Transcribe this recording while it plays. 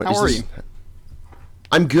How are you?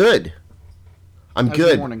 I'm good. I'm How's good.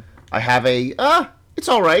 your morning? I have it's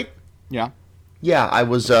all right. Yeah. Yeah, I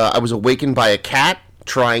was awakened by a cat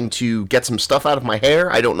trying to get some stuff out of my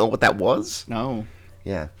hair. I don't know what that was. No.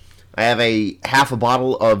 Yeah. I have a half a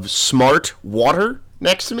bottle of Smart water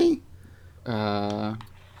next to me.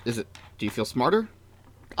 Is it? Do you feel smarter?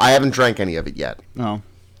 I haven't drank any of it yet. No.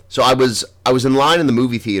 So I was in line in the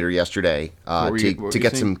movie theater yesterday What were to you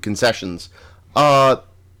get seeing? some concessions.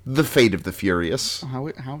 The Fate of the Furious. How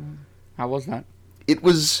was that? It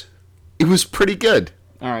was pretty good.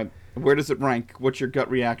 All right. Where does it rank? What's your gut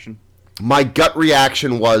reaction? My gut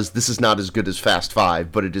reaction was this is not as good as Fast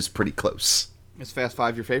 5, but it is pretty close. Is Fast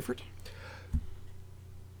Five your favorite?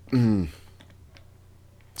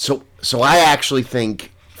 So I actually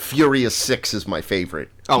think Furious 6 is my favorite.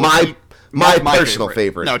 Oh, my not my personal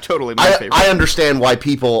favorite. No, totally my favorite. I understand why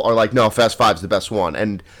people are like, no, Fast 5 is the best one,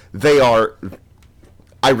 and they are.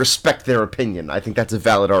 I respect their opinion. I think that's a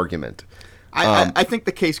valid argument. I think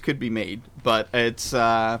the case could be made, but it's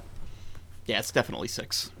it's definitely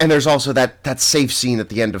 6. And there's also that safe scene at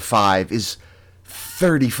the end of 5 is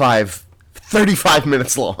 35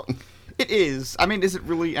 minutes long. It is. I mean, is it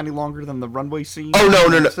really any longer than the runway scene? Oh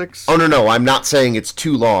no. in 6? Oh no. I'm not saying it's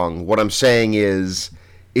too long. What I'm saying is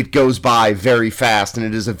it goes by very fast, and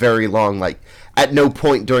it is a very long. Like at no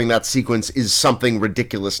point during that sequence is something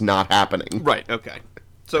ridiculous not happening. Right. Okay.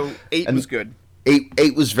 So 8 was good.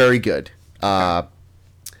 8 was very good. I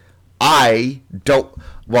don't.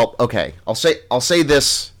 Well, okay. I'll say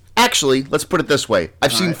this. Actually, let's put it this way.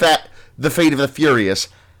 I've seen right. The Fate of the Furious.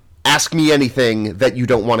 Ask me anything that you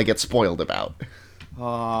don't want to get spoiled about.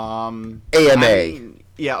 AMA. I mean,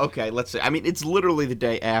 yeah, okay, let's see. I mean, it's literally the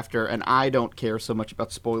day after, and I don't care so much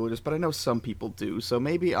about spoilers, but I know some people do, so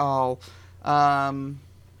maybe I'll, are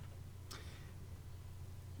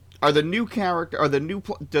the new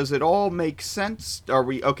does it all make sense? Are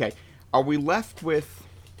we left with,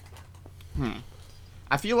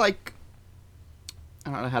 I feel like,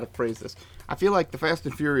 I don't know how to phrase this. I feel like the Fast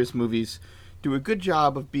and Furious movies do a good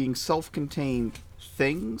job of being self-contained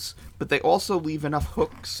things, but they also leave enough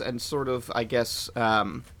hooks and sort of, I guess,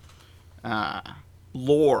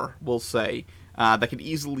 lore, we'll say, that could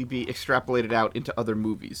easily be extrapolated out into other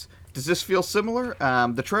movies. Does this feel similar?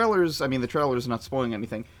 The trailer's not spoiling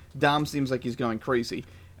anything. Dom seems like he's going crazy.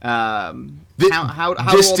 How This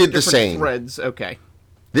all did the different same. threads? Okay.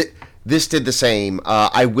 This did the same.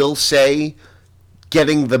 I will say,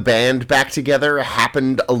 getting the band back together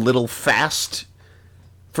happened a little fast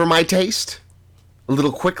for my taste. A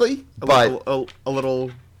little quickly, but A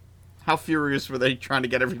little. How furious were they trying to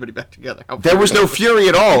get everybody back together? there was no fury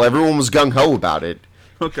at all. Everyone was gung-ho about it.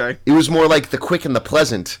 Okay. It was more like the quick and the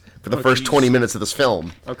pleasant for the first geez. 20 minutes of this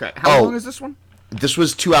film. Okay. How long is this one? This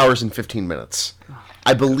was 2 hours and 15 minutes.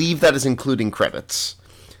 I believe that is including credits.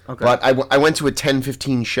 Okay. But I went to a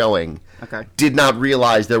 10:15 showing. Okay. Did not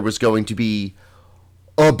realize there was going to be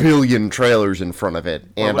a billion trailers in front of it.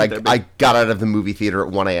 And would there be? I got out of the movie theater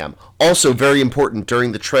at 1 a.m. Also, very important,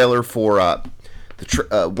 during the trailer for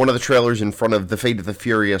one of the trailers in front of The Fate of the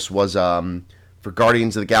Furious was for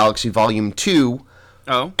Guardians of the Galaxy Volume 2.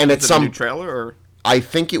 Oh, and is it's it some a new trailer or I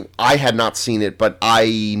think I had not seen it, but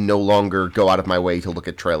I no longer go out of my way to look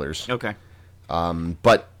at trailers. okay?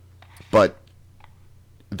 But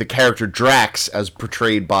the character Drax, as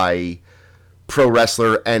portrayed by pro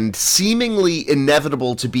wrestler and seemingly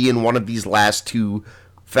inevitable to be in one of these last two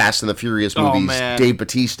Fast and the Furious movies, man. Dave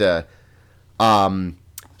Bautista,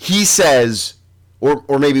 he says,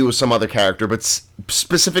 or maybe it was some other character, but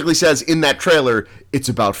specifically says in that trailer, it's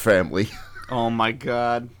about family. Oh my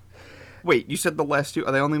god! Wait, you said the last two?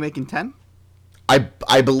 Are they only making 10?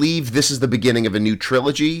 I believe this is the beginning of a new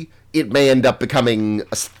trilogy. It may end up becoming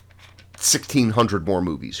 1,600 more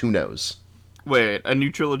movies. Who knows? Wait, a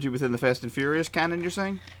new trilogy within the Fast and Furious canon? You're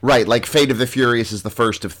saying? Right, like Fate of the Furious is the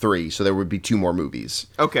first of 3, so there would be 2 more movies.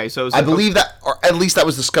 Okay, so I believe that, or at least that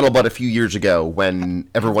was the scuttlebutt a few years ago when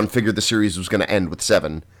everyone figured the series was going to end with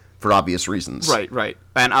 7 for obvious reasons. Right.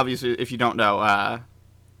 And obviously, if you don't know,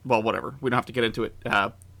 well, whatever. We don't have to get into it.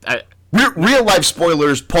 Real life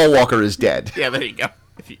spoilers, Paul Walker is dead. Yeah, there you go.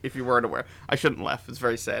 If you weren't aware. I shouldn't laugh. It's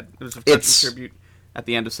very sad. It was a touching tribute at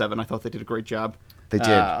the end of 7. I thought they did a great job. They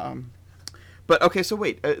did. But, okay, so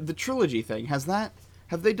wait. The trilogy thing, have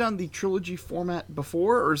they done the trilogy format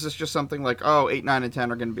before? Or is this just something like, 8, 9, and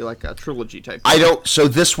 10 are going to be like a trilogy type thing? So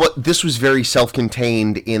this was very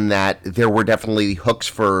self-contained in that there were definitely hooks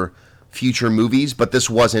for future movies, but this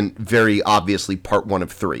wasn't very obviously part 1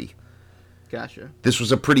 of 3. Gotcha. This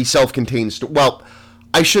was a pretty self-contained story. Well,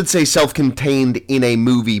 I should say self-contained in a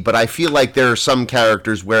movie, but I feel like there are some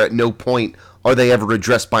characters where at no point are they ever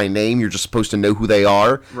addressed by name. You're just supposed to know who they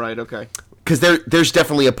are. Right, okay. Because there's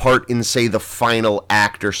definitely a part in, say, the final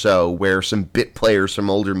act or so where some bit players from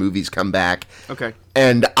older movies come back. Okay.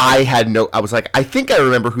 And I was like, I think I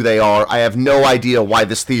remember who they are. I have no idea why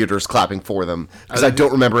this theater is clapping for them. Because I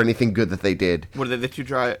don't remember anything good that they did. Were they the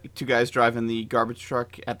two guys driving the garbage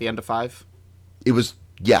truck at the end of 5? It was,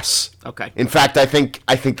 yes. Okay. In fact, I think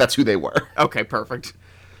that's who they were. Okay, perfect.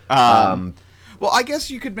 Well, I guess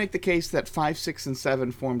you could make the case that 5, 6, and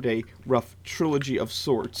 7 formed a rough trilogy of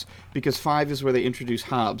sorts, because 5 is where they introduce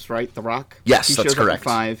Hobbs, right? The Rock? Yes, he that's shows correct.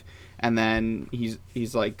 Up in 5, and then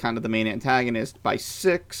he's like kind of the main antagonist. By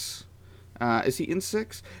 6, is he in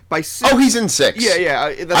 6? By 6... Oh, he's in 6.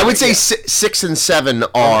 Yeah. I would say 6 and 7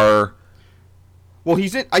 are... Well,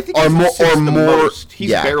 he's in... I think Or he's more- in 6 or the more- most. He's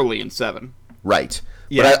yeah. barely in 7. Right.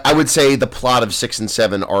 Yeah. But I would say the plot of 6 and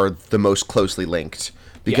 7 are the most closely linked,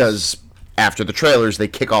 because after the trailers, they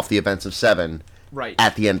kick off the events of 7 Right.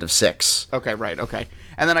 at the end of 6. Okay, right, okay.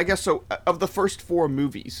 And then I guess, so, of the first 4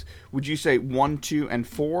 movies, would you say 1, 2, and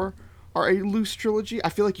 4 are a loose trilogy? I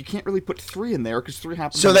feel like you can't really put 3 in there, because 3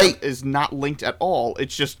 is not linked at all.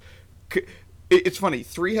 It's just... It's funny,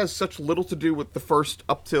 3 has such little to do with the first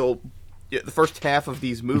the first half of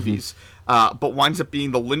these movies, but winds up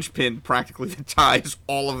being the linchpin, practically, that ties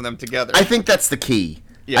all of them together. I think that's the key.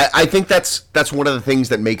 Yeah. I think that's one of the things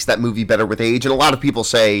that makes that movie better with age. And a lot of people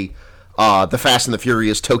say the Fast and the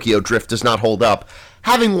Furious Tokyo Drift does not hold up.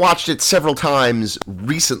 Having watched it several times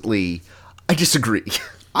recently, I disagree.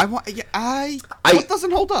 What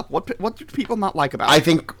doesn't hold up? What do people not like about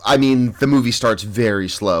it? I mean, the movie starts very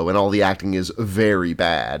slow, and all the acting is very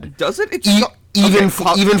bad. Does it? It's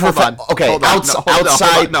outside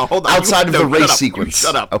of the race sequence.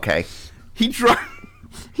 Shut up. Okay. He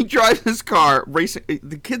drives his car racing.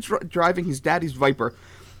 The kid's driving his daddy's Viper.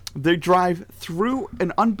 They drive through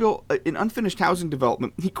an unfinished housing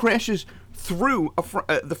development. He crashes through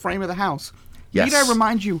the frame of the house. Yes. Need I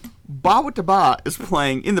remind you, Ba With Da Ba is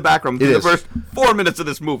playing in the background It for is. the first 4 minutes of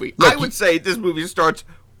this movie. Look, I would say this movie starts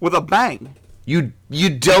with a bang. You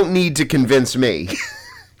don't need to convince me.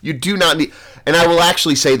 You do not need... And I will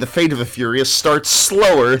actually say The Fate of the Furious starts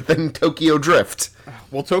slower than Tokyo Drift.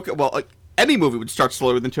 Well, any movie would start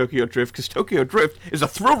slower than Tokyo Drift, because Tokyo Drift is a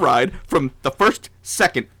thrill ride from the first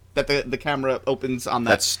second that the camera opens on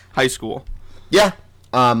that high school. Yeah.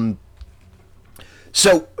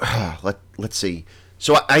 So, let's see.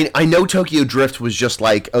 So I know Tokyo Drift was just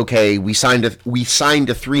like, okay, we signed a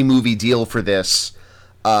 3-movie deal for this.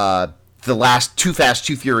 The last Too Fast,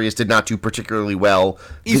 Too Furious did not do particularly well.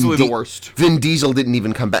 Easily the worst. Vin Diesel didn't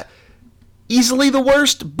even come back. Easily the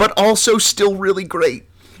worst, but also still really great.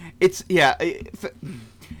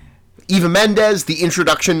 Eva Mendes, the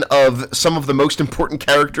introduction of some of the most important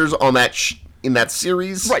characters on in that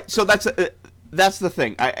series. Right. So that's the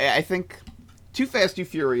thing. I think Too Fast, Too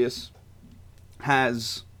Furious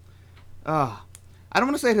has. I don't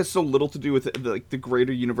want to say it has so little to do with the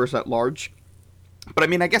greater universe at large. But I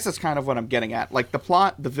mean, I guess that's kind of what I'm getting at. Like, the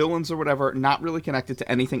plot, the villains or whatever, not really connected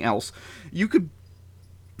to anything else. You could...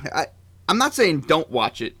 I'm not saying don't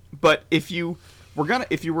watch it, but if you were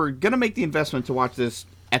gonna make the investment to watch this,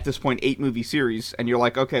 at this point, 8-movie series, and you're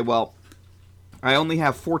like, okay, well, I only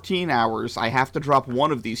have 14 hours, I have to drop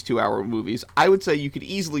one of these 2-hour movies, I would say you could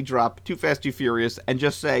easily drop Too Fast, Too Furious, and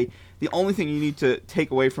just say, the only thing you need to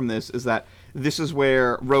take away from this is that this is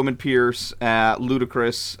where Roman Pierce,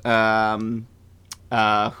 Ludacris,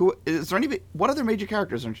 who is there any? What other major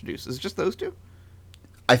characters are introduced? Is it just those 2?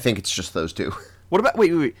 I think it's just those 2. What about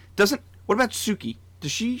wait? What about Suki?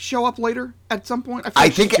 Does she show up later at some point? I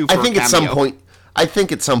think at some point. I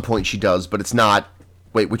think at some point she does, but it's not.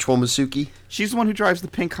 Wait, which one was Suki? She's the one who drives the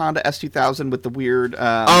pink Honda S2000 with the weird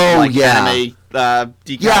anime decals I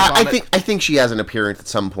on it. I think she has an appearance at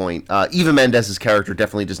some point. Eva Mendes' character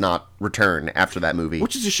definitely does not return after that movie,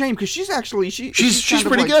 Which is a shame, because she's actually she's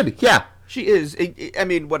pretty good. Yeah. She is. I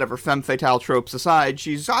mean, whatever, femme fatale tropes aside,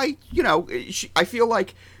 I feel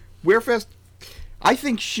like I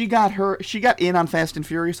think she got in on Fast and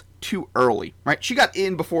Furious too early, right? She got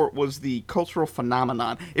in before it was the cultural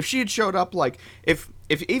phenomenon. If she had showed up, like, if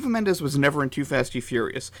Eva Mendes was never in Too Fast, Too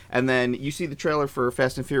Furious, and then you see the trailer for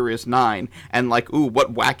Fast and Furious 9, and like, ooh,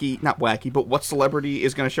 not wacky, but what celebrity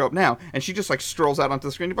is going to show up now? And she just, like, strolls out onto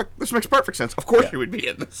the screen, you're like, this makes perfect sense. Of course she would be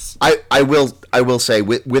in this. I will say,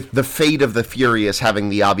 with the Fate of the Furious having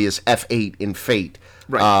the obvious F8 in Fate,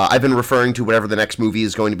 Right. I've been referring to whatever the next movie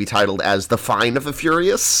is going to be titled as The Fine of the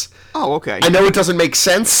Furious. Oh, okay. I know it doesn't make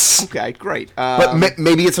sense. Okay, great. But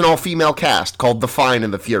maybe it's an all-female cast called The Fine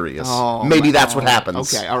and the Furious. Oh, maybe that's what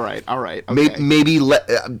happens. Okay, all right. Okay. Maybe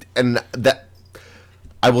and that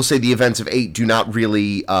I will say the events of 8 do not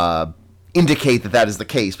really indicate that is the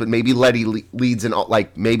case, but maybe Letty leads in,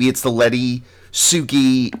 like, maybe it's the Letty,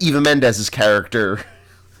 Suki, Eva Mendes's character.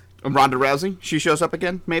 Ronda Rousey, she shows up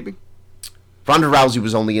again, maybe? Ronda Rousey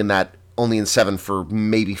was only in 7 for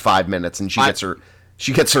maybe 5 minutes, and she gets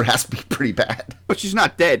her ass beat pretty bad. But she's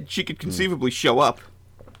not dead. She could conceivably show up.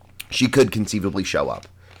 She could conceivably show up.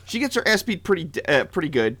 She gets her ass beat pretty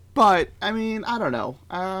good, but I mean, I don't know.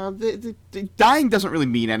 The dying doesn't really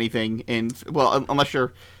mean anything unless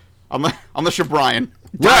you're Brian.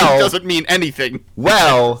 Dying doesn't mean anything.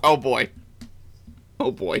 Well, oh boy.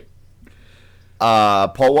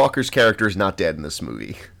 Paul Walker's character is not dead in this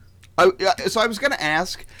movie. So I was gonna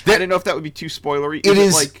ask. I didn't know if that would be too spoilery. It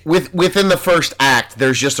is like within the first act.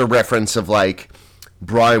 There's just a reference of like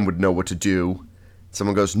Brian would know what to do.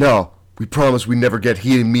 Someone goes, "No, we promise we never get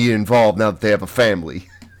he and me involved now that they have a family."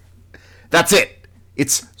 That's it.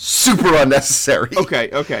 It's super unnecessary. Okay,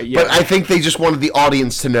 yeah. But I think they just wanted the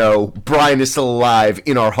audience to know Brian is still alive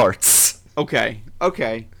in our hearts. Okay.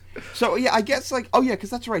 So yeah, I guess because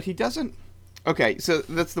that's right. He doesn't. Okay, so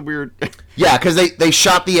that's the weird. Yeah, because they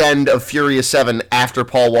shot the end of Furious 7 after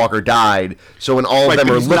Paul Walker died. So when all of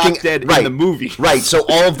them are looking not dead in the movie, right? So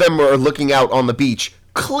all of them are looking out on the beach,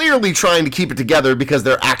 clearly trying to keep it together because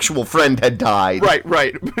their actual friend had died.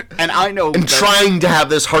 Right. And I know. And trying to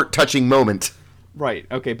have this heart-touching moment. Right.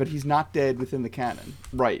 Okay, but he's not dead within the canon.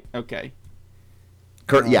 Right. Okay.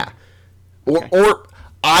 Yeah. Or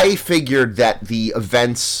I figured that the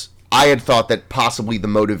events. I had thought that possibly the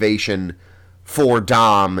motivation for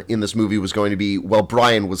Dom in this movie was going to be, well,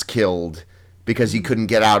 Brian was killed because he couldn't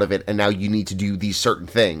get out of it, and now you need to do these certain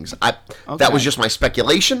things. That was just my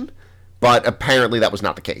speculation, but apparently that was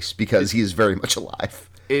not the case because he is very much alive.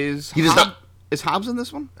 Is Hobbs in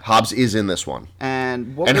this one? Hobbs is in this one,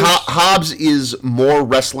 and Hobbs is more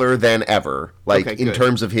wrestler than ever. Like in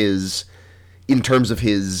terms of his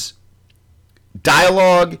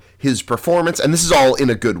dialogue, his performance, and this is all in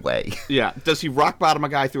a good way. Yeah. Does he rock bottom a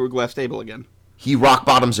guy through a glass table again? He rock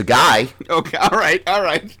bottoms a guy. Okay, all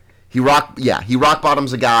right. He rock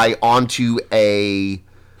bottoms a guy onto a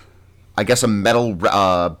metal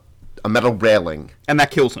railing, and that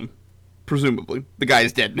kills him. Presumably, the guy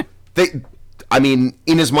is dead. In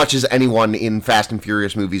as much as anyone in Fast and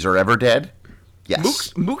Furious movies are ever dead.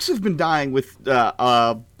 Yes, mooks have been dying with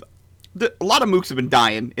a lot of mooks have been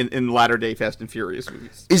dying in latter-day Fast and Furious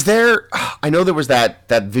movies. Is there... I know there was that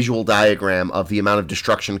visual diagram of the amount of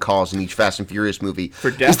destruction caused in each Fast and Furious movie.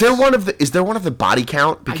 For deaths? Is there one of the body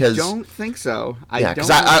count? Because I don't think so. Because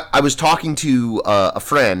I was talking to a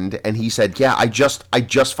friend, and he said, yeah, I just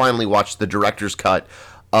finally watched the director's cut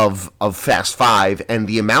of Fast 5, and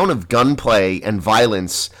the amount of gunplay and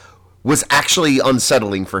violence was actually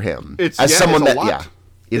unsettling for him. It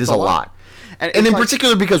is a lot. And in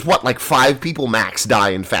particular because, 5 people max die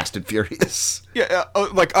in Fast and Furious? Yeah,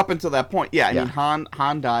 up until that point. Yeah, I mean,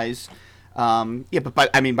 Han dies. By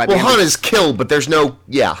Han is killed, but there's no...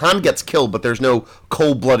 Yeah, Han gets killed, but there's no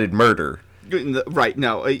cold-blooded murder. Right,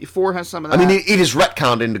 no. 4 has some of that. I mean, it is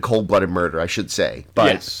retconned into cold-blooded murder, I should say.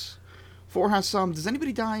 But yes. 4 has some... Does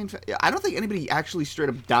anybody die in... I don't think anybody actually straight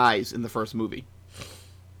up dies in the first movie.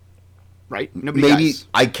 Right? Nobody dies.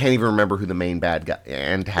 I can't even remember who the main bad guy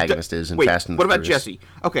antagonist is in Fast and Furious. What about Furious. Jesse?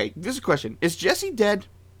 Okay, this is a question. Is Jesse dead?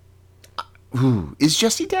 Is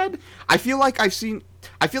Jesse dead? I feel like I see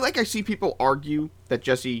people argue that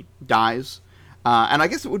Jesse dies, and I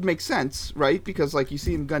guess it would make sense, right? Because you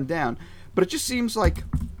see him gunned down, but it just seems like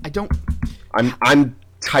I don't. I'm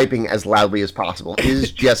typing as loudly as possible.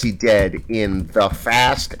 Is Jesse dead in the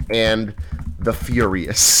Fast and the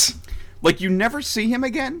Furious? You never see him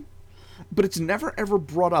again. But it's never, ever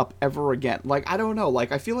brought up ever again. I don't know.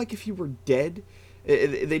 I feel like if he were dead,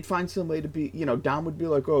 they'd find some way to be, Dom would be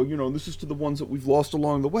like, oh, this is to the ones that we've lost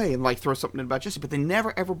along the way, and, throw something in about Jesse. But they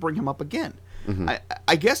never, ever bring him up again. Mm-hmm.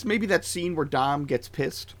 I guess maybe that scene where Dom gets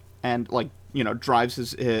pissed and, drives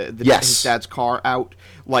his dad's car out,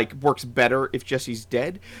 works better if Jesse's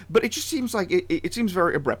dead. But it just seems like, it seems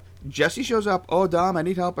very abrupt. Jesse shows up, oh, Dom, I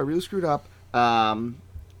need help, I really screwed up.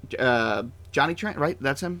 Johnny Trent, right?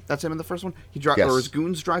 That's him in the first one. Or his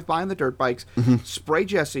goons drive by on the dirt bikes, spray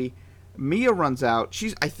Jesse. Mia runs out.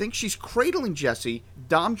 I think she's cradling Jesse.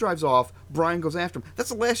 Dom drives off. Brian goes after him. That's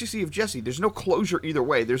the last you see of Jesse. There's no closure either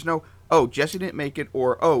way. There's no, oh, Jesse didn't make it,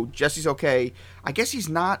 or, oh, Jesse's okay. I guess he's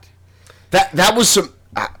not. That was some...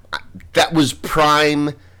 that was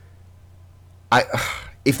prime. I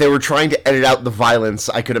if they were trying to edit out the violence,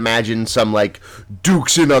 I could imagine some like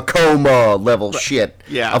Duke's in a coma level shit.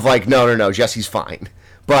 Yeah. Of like, no, Jesse's fine.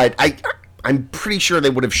 But I'm pretty sure they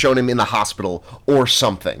would have shown him in the hospital or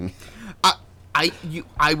something.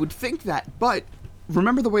 I would think that, but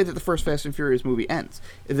remember the way that the first Fast and Furious movie ends.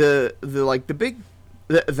 That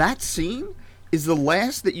scene is the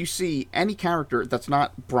last that you see any character that's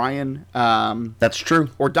not Brian. That's true.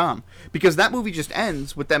 Or Dom, because that movie just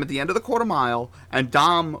ends with them at the end of the quarter mile and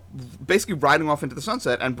Dom basically riding off into the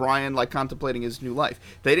sunset and Brian like contemplating his new life.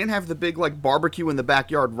 They didn't have the big like barbecue in the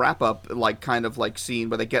backyard wrap up like kind of like scene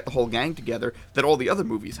where they get the whole gang together that all the other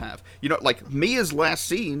movies have. You know, like Mia's last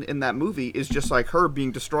scene in that movie is just like her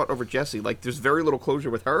being distraught over Jesse. Like there's very little closure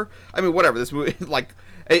with her. I mean, whatever. This movie like.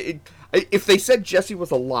 If they said Jesse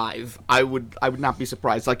was alive, I would not be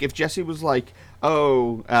surprised. Like if Jesse was like,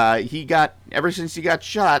 he got ever since he got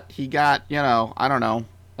shot, he got I don't know,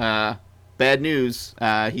 bad news.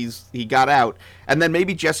 He got out, and then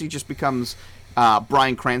maybe Jesse just becomes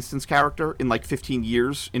Bryan Cranston's character in like 15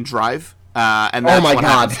 years in Drive, and that's what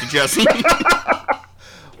happens to Jesse.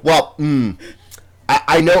 Well,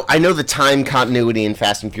 I know the time continuity in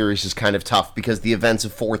Fast and Furious is kind of tough because the events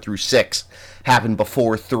of 4 through 6 happen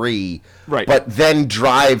before 3. Right. But then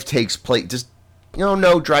Drive takes place.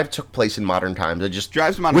 No, Drive took place in modern times.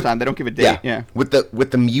 Drive's modern time. They don't give a date. Yeah. With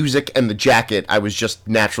the music and the jacket, I was just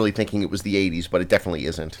naturally thinking it was the 80s, but it definitely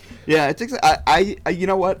isn't. Yeah, it's I you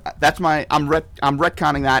know what? That's I'm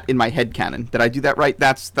retconning that in my head canon. Did I do that right?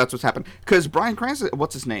 That's what's happened. Because Bryan Cranston,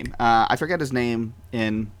 what's his name? I forget his name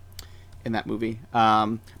in that movie,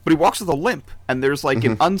 but he walks with a limp, and there's like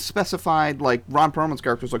an unspecified, like Ron Perlman's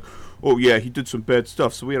character's like, oh yeah, he did some bad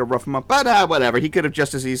stuff, so we had to rough him up, but whatever, he could have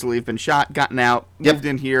just as easily been shot, gotten out, moved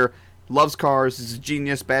in here, loves cars, is a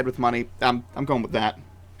genius, bad with money. I'm going with that.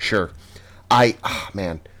 Sure. I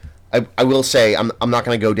will say I'm not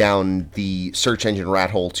going to go down the search engine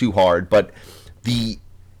rat hole too hard, but the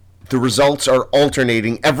results are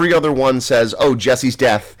alternating. Every other one says, oh, Jesse's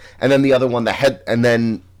death, and then the other one and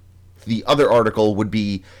then the other article would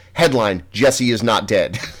be headline, Jesse is not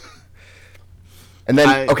dead. And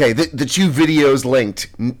then, the two videos linked,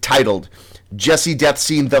 titled, Jesse death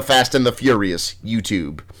scene The Fast and the Furious,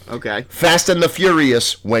 YouTube. Okay. Fast and the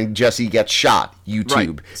Furious when Jesse gets shot,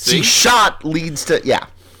 YouTube. Right. See, shot leads to, yeah.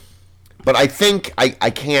 But I think, I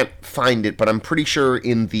can't find it, but I'm pretty sure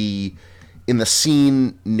in the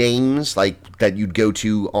scene names, like that you'd go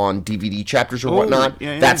to on DVD chapters or whatnot,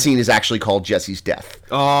 that scene is actually called Jesse's death.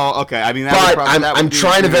 Oh, okay. I mean, I'm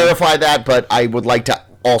trying to verify that, but I would like to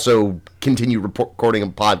also continue recording a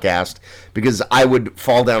podcast because I would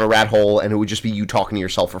fall down a rat hole and it would just be you talking to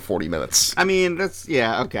yourself for 40 minutes. I mean, that's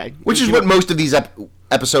okay. Which is what most of these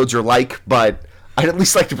episodes are like, but I'd at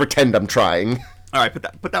least like to pretend I'm trying. All right,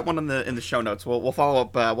 put that one in the show notes. We'll follow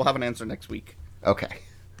up. We'll have an answer next week. Okay.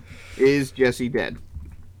 Is Jesse dead?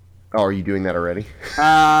 Oh, are you doing that already?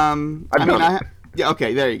 Yeah.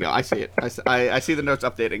 Okay, there you go. I see it. I see the notes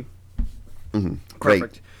updating. Mm-hmm. Perfect.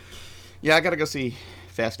 Great. Yeah, I gotta go see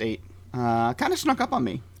Fast 8. Kind of snuck up on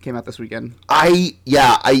me. Came out this weekend.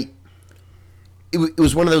 It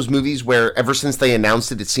was one of those movies where ever since they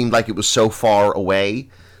announced it, it seemed like it was so far away.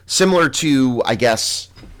 Similar to, I guess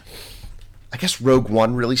Rogue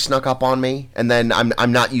One really snuck up on me, and then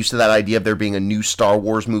I'm not used to that idea of there being a new Star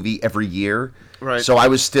Wars movie every year. Right. So I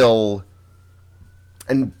was still,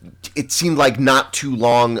 and it seemed like not too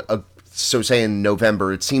long. So say in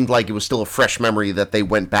November, it seemed like it was still a fresh memory that they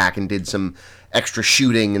went back and did some extra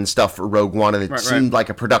shooting and stuff for Rogue One, and it seemed like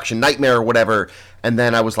a production nightmare or whatever. And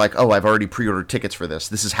then I was like, oh, I've already pre-ordered tickets for this.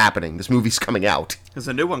 This is happening. This movie's coming out. There's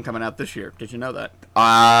a new one coming out this year. Did you know that?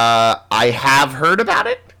 I have heard about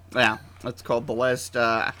it. Yeah. It's called The Last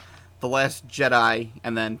Jedi,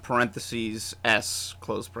 and then parentheses S,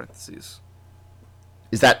 close parentheses.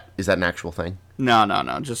 Is that an actual thing?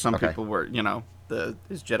 No. Just some people were,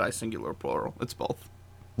 is Jedi singular or plural? It's both.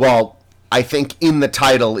 Well, I think in the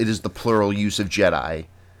title it is the plural use of Jedi.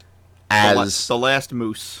 As the last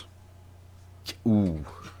moose. Ooh.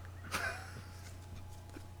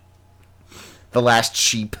 The last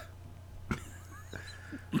sheep.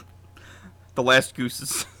 The last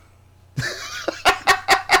gooses.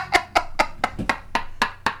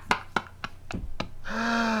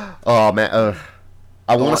 Oh man,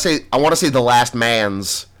 I want to say the last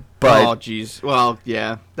man's, but oh jeez. Well,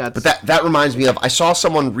 yeah, that's. But that reminds me of I saw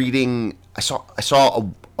someone reading. I saw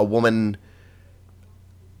a woman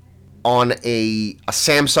on a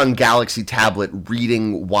Samsung Galaxy tablet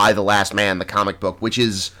reading Y the Last Man, the comic book, which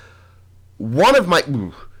is one of my.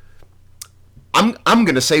 I'm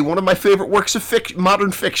gonna say one of my favorite works of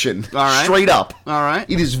modern fiction. All right. Straight up. All right.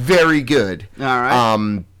 It is very good. All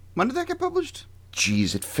right. When did that get published?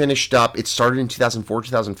 Geez, it finished up. It started in 2004,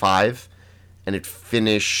 2005, and it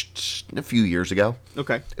finished a few years ago.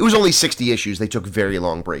 Okay. It was only 60 issues. They took very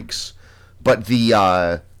long breaks. But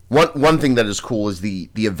the one thing that is cool is the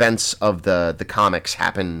events of the comics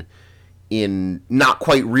happen in not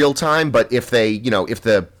quite real time, but if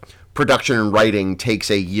the production and writing takes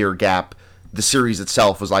a year gap, the series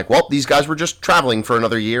itself was like, well, these guys were just traveling for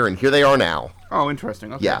another year, and here they are now. Oh,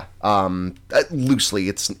 interesting. Okay. Yeah. Loosely,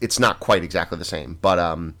 it's not quite exactly the same,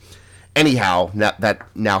 but anyhow, that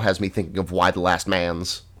now has me thinking of Y: The Last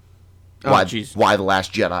Man's. Y: The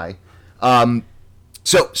Last Jedi.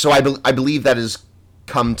 So I believe that has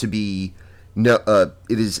come to be it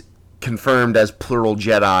is confirmed as plural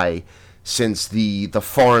Jedi since the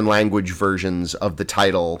foreign language versions of the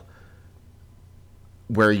title,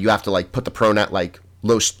 where you have to like put the pronoun like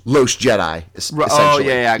Los Jedi essentially. Oh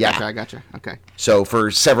yeah, I gotcha. Okay. So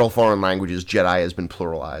for several foreign languages, Jedi has been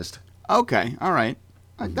pluralized. Okay, all right,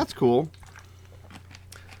 that's cool.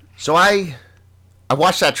 So I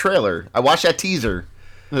watched that trailer. I watched that teaser.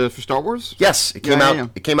 For Star Wars? Yes, it came out. Yeah.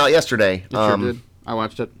 It came out yesterday. It sure did. I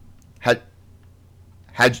watched it.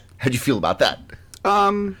 How'd you feel about that?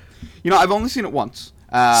 I've only seen it once.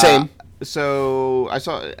 Same. So I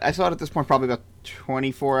saw it at this point probably about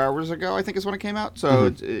 24 hours ago, I think is when it came out.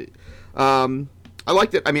 So I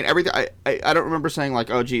liked it. I mean, everything. I don't remember saying like,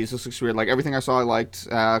 oh geez, this looks weird. Like everything I saw, I liked.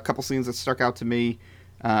 A couple scenes that stuck out to me,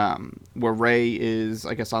 where Rey is,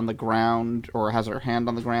 I guess, on the ground or has her hand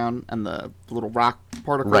on the ground, and the little rock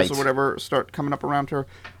particles or whatever start coming up around her.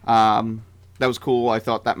 That was cool. I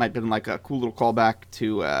thought that might have been like a cool little callback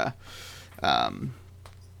to.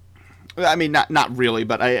 I mean, not really,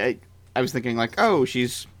 but I was thinking like, oh,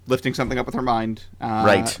 she's lifting something up with her mind.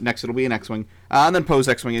 Right. Next, it'll be an X-wing, and then Poe's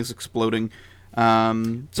X-wing is exploding.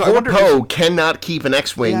 So Poe cannot keep an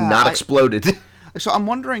X-wing not exploded. So I'm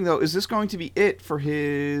wondering though, is this going to be it for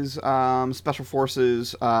his Special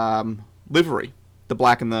Forces livery, the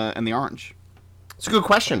black and the orange? It's a good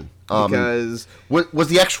question. Because was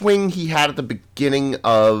the X-wing he had at the beginning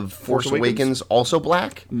of Force Awakens also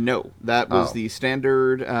black? No, that was the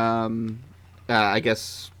standard. I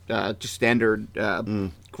guess just standard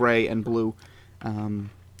gray and blue,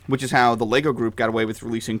 which is how the Lego Group got away with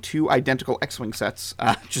releasing 2 identical X-wing sets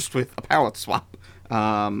just with a palette swap.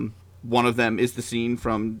 One of them is the scene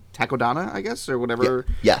from Takodana, I guess, or whatever.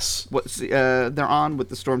 Yes. What they're on with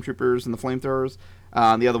the stormtroopers and the flamethrowers.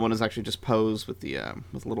 The other one is actually just Poe's with the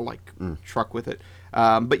with a little like truck with it.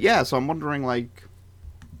 But yeah, so I'm wondering like,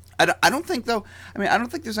 I don't think though. I mean, I don't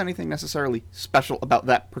think there's anything necessarily special about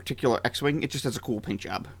that particular X-wing. It just has a cool paint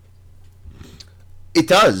job. It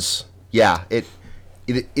does. Yeah. It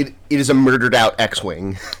is a murdered out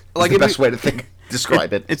X-wing. Like the best way to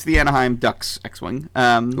describe it. It's the Anaheim Ducks X-wing.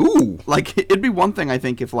 Ooh. Like it'd be one thing I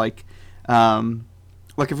think if like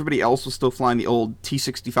everybody else was still flying the old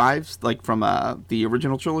T-65s, like from the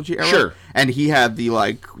original trilogy era. Sure. And he had the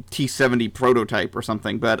like T-70 prototype or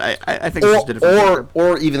something. But I think it's just a different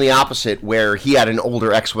or even the opposite, where he had an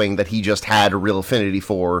older X-wing that he just had a real affinity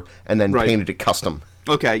for, and then painted it custom.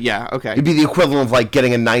 Okay. Yeah. Okay. It'd be the equivalent of like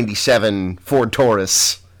getting a '97 Ford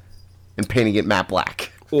Taurus and painting it matte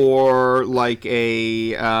black. Or like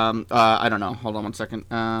a I don't know. Hold on one second.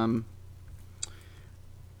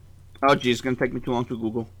 Oh, geez, it's going to take me too long to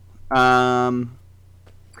Google.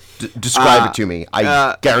 Describe it to me.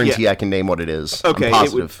 I guarantee I can name what it is. Okay, I'm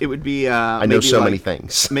positive. It would be... I know so many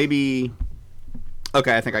things. Maybe...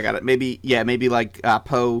 Okay, I think I got it. Maybe like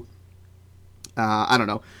Poe, I don't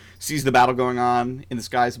know, sees the battle going on in the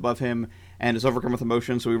skies above him and is overcome with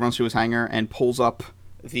emotion, so he runs to his hangar and pulls up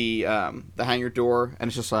the hangar door, and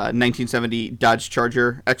it's just a 1970 Dodge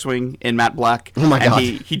Charger X-Wing in matte black. Oh my god!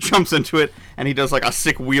 And he jumps into it, and he does like a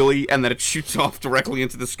sick wheelie, and then it shoots off directly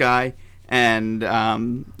into the sky. And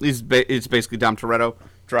it's basically Dom Toretto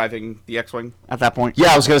driving the X-Wing at that point.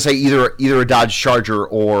 Yeah, I was gonna say either a Dodge Charger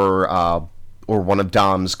or one of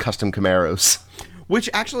Dom's custom Camaros.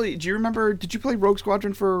 Which actually, do you remember? Did you play Rogue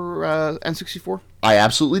Squadron for N64? I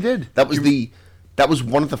absolutely did. That was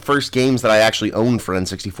one of the first games that I actually owned for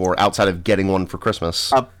N64, outside of getting one for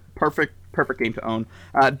Christmas. A perfect game to own.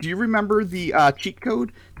 Do you remember the cheat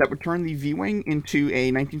code that would turn the V-Wing into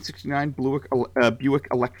a 1969 Buick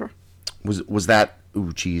Electra? Was that...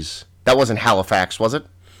 Ooh, jeez. That wasn't Halifax, was it?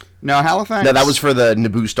 No, Halifax... No, that was for the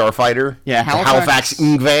Naboo Starfighter. Yeah, Halifax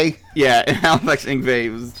Ingve. Yeah, Halifax Ingve.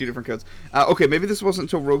 It was 2 different codes. Okay, maybe this wasn't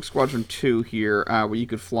until Rogue Squadron 2 here, where you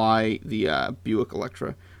could fly the Buick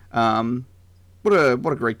Electra. What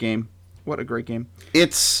a great game. What a great game.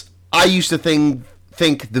 It's I used to think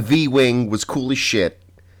the V-Wing was cool as shit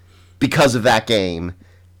because of that game,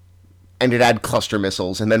 and it had cluster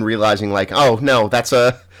missiles, and then realizing like, oh no, that's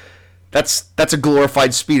a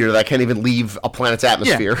glorified speeder that can't even leave a planet's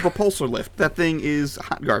atmosphere. Yeah, repulsor lift. That thing is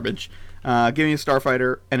hot garbage. Give me a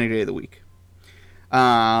starfighter any day of the week.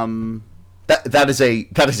 That is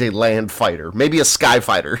a land fighter, maybe a sky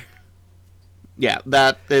fighter. Yeah,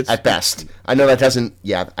 that it's at best. I know that doesn't.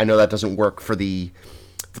 Yeah, I know that doesn't work for the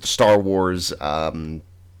Star Wars.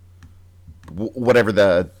 Whatever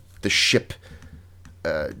the ship.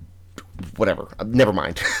 Whatever. Never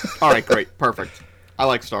mind. All right, great, perfect. I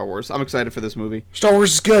like Star Wars. I'm excited for this movie. Star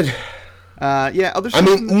Wars is good. Yeah.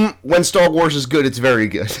 When Star Wars is good, it's very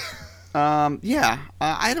good. Yeah.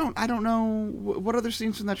 I don't know what other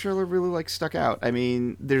scenes from that trailer really like stuck out. I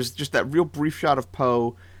mean, there's just that real brief shot of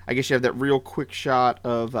Poe. I guess you have that real quick shot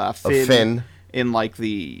of Finn in like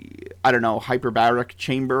the, I don't know, hyperbaric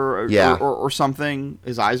chamber or something.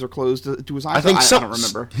 His eyes are closed. Do his eyes? I don't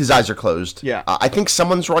remember. His eyes are closed. Yeah. I think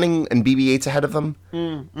someone's running and BB-8's ahead of them.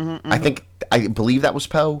 I believe that was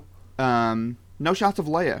Poe. No shots of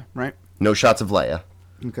Leia, right? No shots of Leia.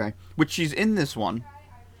 Okay. Which she's in this one.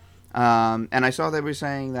 And I saw they were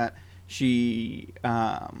saying that she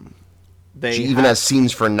even has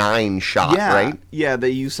scenes for 9 shot, right? Yeah, they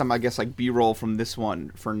used some, I guess, like B-roll from this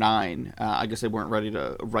one for 9. I guess they weren't ready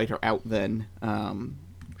to write her out then, or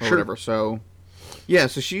whatever. So, yeah,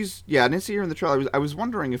 so she's, I didn't see her in the trailer. I was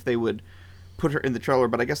wondering if they would put her in the trailer,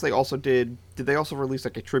 but I guess they also did they also release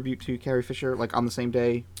like a tribute to Carrie Fisher, like on the same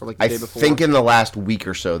day, or like the day before? I think in the last week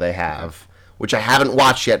or so they have, which I haven't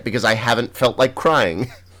watched yet because I haven't felt like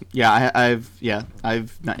crying. Yeah,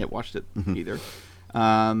 I've not yet watched it either.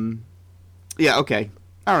 Yeah, okay.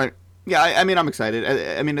 All right. Yeah, I mean, I'm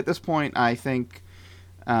excited. I mean, at this point, I think,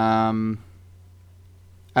 I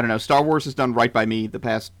don't know, Star Wars has done right by me the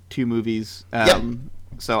past 2 movies.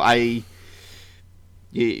 So I'm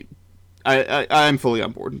fully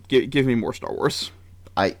on board. Give me more Star Wars.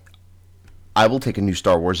 I will take a new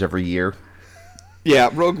Star Wars every year. Yeah,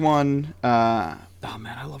 Rogue One. Oh,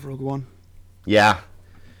 man, I love Rogue One. Yeah.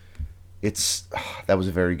 That was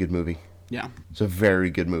a very good movie. Yeah. It's a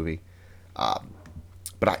very good movie.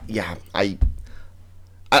 But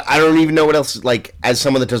I don't even know what else. Like, as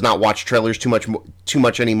someone that does not watch trailers too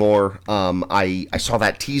much anymore, I saw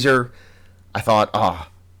that teaser. I thought,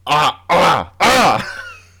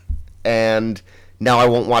 and now I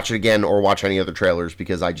won't watch it again or watch any other trailers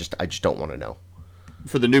because I just don't want to know.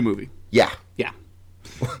 For the new movie. Yeah. Yeah.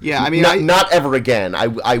 Yeah. I mean, not ever again.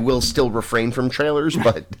 I will still refrain from trailers,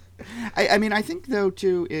 but I mean, I think though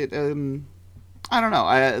too it. I don't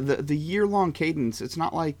know. The year-long cadence, it's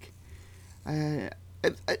not like...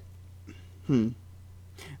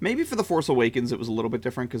 Maybe for The Force Awakens it was a little bit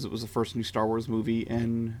different because it was the first new Star Wars movie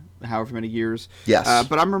in however many years. Yes.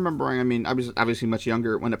 But I'm remembering, I mean, I was obviously much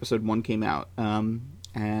younger when Episode 1 came out.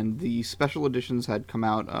 And the special editions had come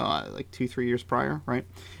out like 2-3 years prior, right?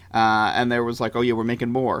 And there was like, oh yeah, we're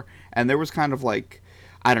making more. And there was kind of like...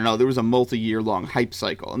 I don't know, there was a multi-year long hype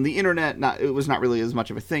cycle. And the internet, it was not really as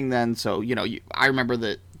much of a thing then. So, I remember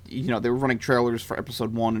that, they were running trailers for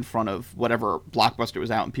Episode 1 in front of whatever Blockbuster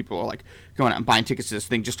was out. And people were, like, going out and buying tickets to this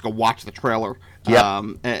thing just to go watch the trailer.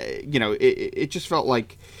 Yep. It just felt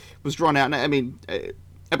like it was drawn out. And, I mean,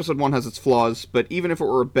 Episode 1 has its flaws. But even if it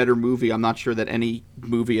were a better movie, I'm not sure that any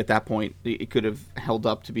movie at that point, it could have held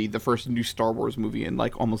up to be the first new Star Wars movie in,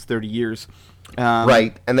 like, almost 30 years.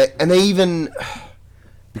 Right. And they even...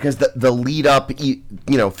 Because the lead up, through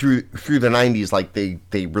the 90s, like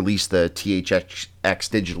they released the THX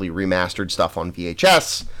digitally remastered stuff on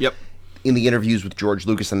VHS. Yep. In the interviews with George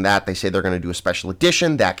Lucas and that, they say they're going to do a special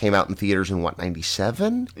edition. That came out in theaters in,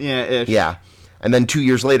 97? Yeah, ish. Yeah. And then 2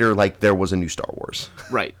 years later, like, there was a new Star Wars.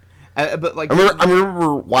 Right. But like, I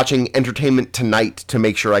remember watching Entertainment Tonight to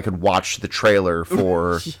make sure I could watch the trailer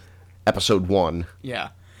for Episode 1.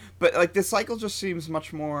 Yeah. But, like, the cycle just seems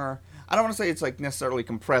much more... I don't want to say it's like necessarily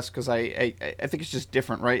compressed because I think it's just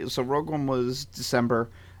different, right? So Rogue One was December,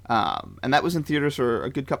 and that was in theaters for a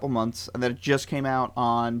good couple months, and then it just came out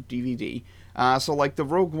on DVD. So like the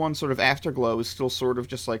Rogue One sort of afterglow is still sort of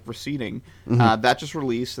just like receding. That just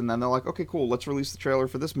released, and then they're like, okay, cool, let's release the trailer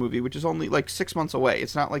for this movie, which is only like 6 months away.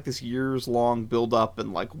 It's not like this years-long build-up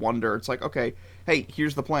and like wonder. It's like, okay, hey,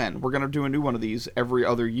 here's the plan. We're going to do a new one of these every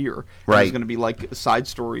other year. Right. There's going to be like side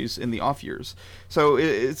stories in the off years. So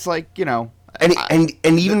it's like, And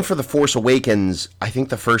even for The Force Awakens, I think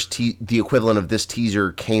the equivalent of this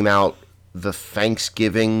teaser came out the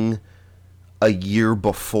Thanksgiving a year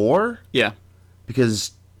before. Yeah.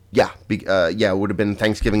 Because it would have been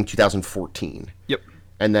Thanksgiving 2014. Yep.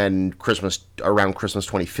 and then around Christmas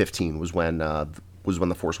 2015 was when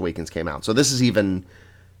The Force Awakens came out. So this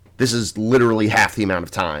is literally half the amount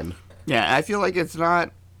of time. Yeah, I feel like it's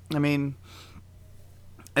not. I mean,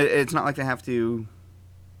 it's not like they have to.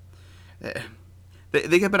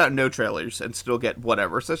 They can put out no trailers and still get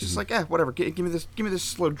whatever. So it's just like, whatever. Give me this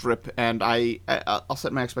slow drip, and I'll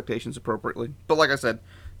set my expectations appropriately. But like I said,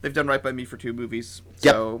 they've done right by me for 2 movies,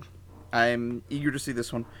 so I'm eager to see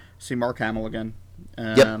this one. See Mark Hamill again.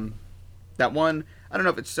 That one, I don't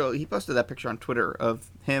know if it's still. He posted that picture on Twitter of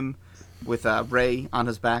him with Rey on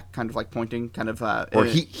his back, kind of like pointing, kind of. Or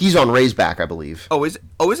he's on Rey's back, I believe. Oh, is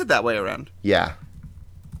it that way around? Yeah.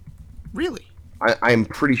 Really? I'm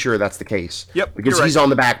pretty sure that's the case. Yep, because he's on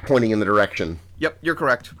the back pointing in the direction. Yep, you're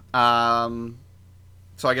correct.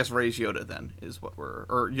 So I guess Rey's Yoda then is what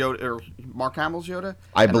or Yoda or Mark Hamill's Yoda.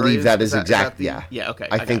 I believe that is exact. Yeah. Okay.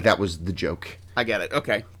 I think that was the joke. I get it.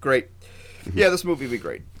 Okay, great. Yeah, this movie will be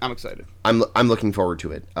great. I'm excited. I'm looking forward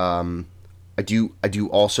to it. I do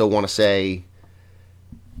also want to say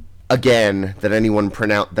again that anyone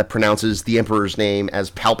that pronounces the Emperor's name as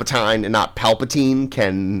Palpatine and not Palpatine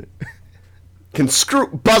can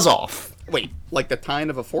buzz off. Wait, like the tine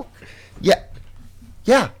of a fork?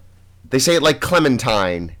 Yeah. They say it like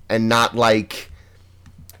Clementine and not like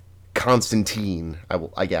Constantine.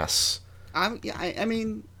 I guess. I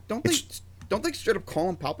mean, don't they straight up call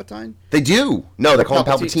him Palpatine? They do. No, they call him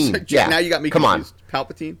Palpatine. Yeah. Now you got me confused.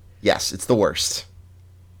 Palpatine? Yes, it's the worst.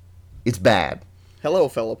 It's bad. Hello,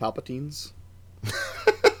 fellow Palpatines.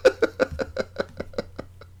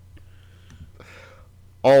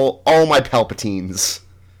 all my Palpatines.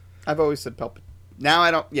 I've always said Palpatine. Now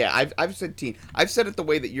I don't. Yeah, I've said teen. I've said it the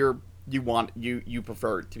way that you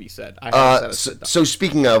prefer it to be said. So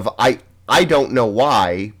speaking of, I don't know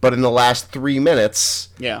why, but in the last 3 minutes,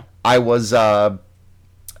 I was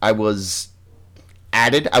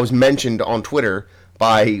mentioned on Twitter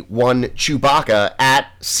by one Chewbacca at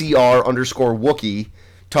CR_Wookie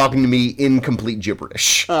talking to me in complete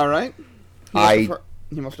gibberish. All right.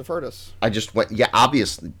 He must have heard us. I just went,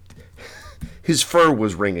 obviously. His fur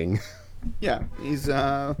was ringing. Yeah, he's, You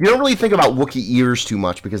don't really think about Wookiee ears too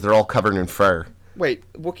much because they're all covered in fur. Wait,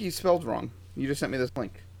 Wookiee's spelled wrong. You just sent me this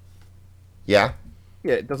link. Yeah?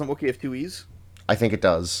 Yeah, doesn't Wookiee have 2 E's? I think it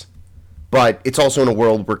does. But it's also in a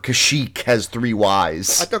world where Kashyyyk has 3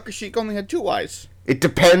 Y's. I thought Kashyyyk only had 2 Y's. It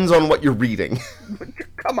depends on what you're reading.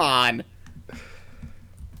 Come on.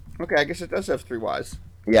 Okay, I guess it does have 3 Y's.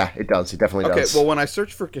 Yeah, it does. It definitely does. Okay, well, when I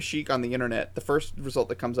search for Kashyyyk on the internet, the first result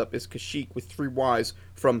that comes up is Kashyyyk with 3 Y's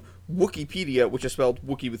from Wikipedia, which is spelled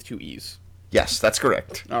Wookiee with 2 E's. Yes, that's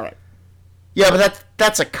correct. All right. Yeah, but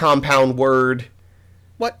that's a compound word.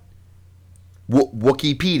 What?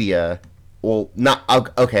 Wikipedia. Well, not...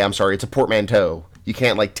 Okay, I'm sorry. It's a portmanteau. You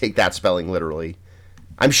can't, take that spelling literally.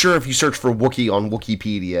 I'm sure if you search for Wookiee on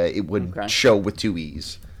Wikipedia, it would show with 2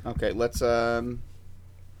 E's. Okay, let's, I've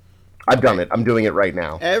done it. I'm doing it right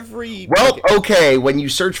now. Okay, when you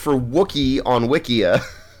search for Wookiee on Wikia...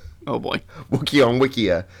 Oh, boy. Wookiee on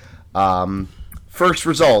Wikia. First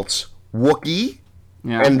results, Wookiee,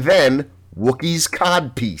 and then Wookiee's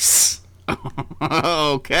Codpiece.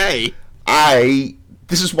 Okay.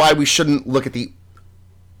 This is why we shouldn't look at the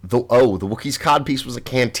Wookiee's Codpiece was a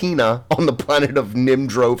cantina on the planet of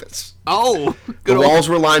Nimdrovis. Oh! The walls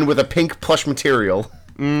were lined with a pink plush material.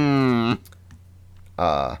 In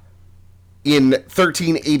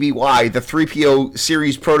 13 ABY, the 3PO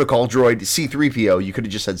series protocol droid C-3PO, you could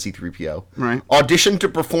have just said C-3PO, right, auditioned to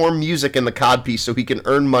perform music in the codpiece so he can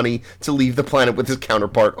earn money to leave the planet with his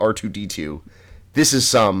counterpart R2-D2. This is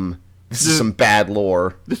some bad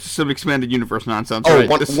lore. This is some expanded universe nonsense. Oh, right?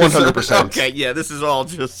 100%. Okay, yeah, this is all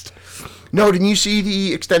just... No, didn't you see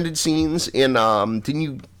the extended scenes in,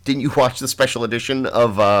 didn't you watch the special edition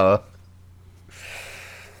of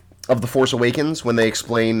The Force Awakens when they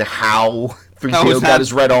explain how 3PO got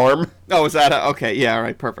his red arm? Oh, is that okay? Yeah, all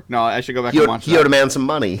right, perfect. No, I should go back and watch that. He owed a man some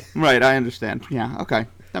money. Right, I understand. Yeah, okay,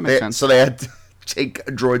 that makes sense. So they had to take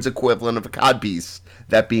a droid's equivalent of a codpiece,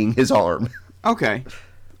 that being his arm. Okay,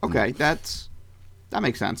 that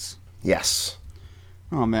makes sense. Yes.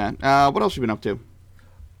 Oh man, what else you been up to?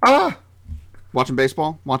 Watching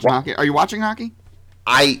baseball? Watching hockey? Are you watching hockey?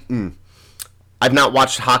 I've not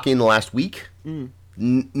watched hockey in the last week.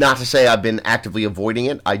 Not to say I've been actively avoiding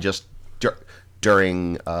it. I just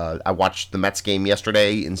I watched the Mets game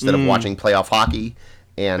yesterday instead of watching playoff hockey,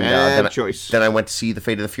 and then I went to see the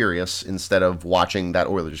Fate of the Furious instead of watching that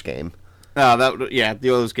Oilers game. The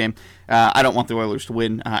Oilers game. I don't want the Oilers to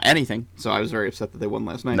win anything, so I was very upset that they won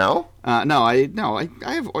last night. No? I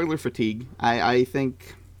have Oiler fatigue. I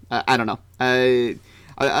think I don't know.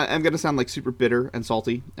 I'm going to sound like super bitter and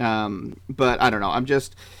salty, but I don't know. I'm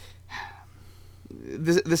just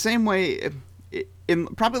the same way. In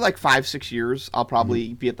probably like 5-6 years, I'll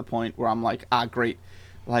probably be at the point where I'm like, great,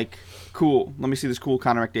 like, cool. Let me see this cool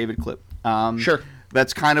Connor McDavid clip. Sure.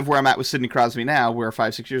 That's kind of where I'm at with Sidney Crosby now, where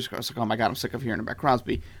 5-6 years ago I was like, oh my god, I'm sick of hearing about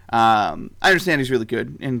Crosby. I understand he's really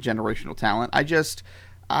good and generational talent. I just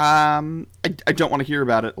I don't want to hear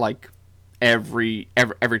about it like every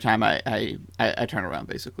time I turn around,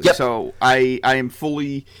 basically. Yep. So I am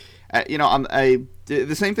fully,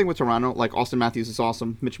 the same thing with Toronto. Like, Austin Matthews is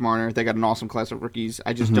awesome. Mitch Marner, they got an awesome class of rookies.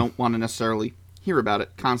 I just don't want to necessarily hear about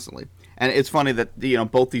it constantly. And it's funny that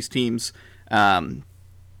both these teams, coming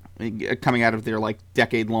out of their like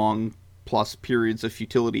decade-long plus periods of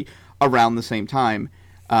futility around the same time,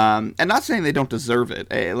 and not saying they don't deserve it.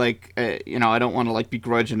 I don't want to like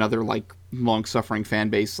begrudge another like long-suffering fan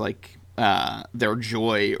base like their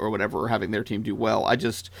joy or whatever, having their team do well.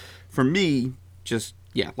 For me,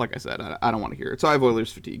 like I said, I don't want to hear it. So I have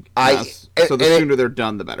Oilers fatigue. So the sooner they're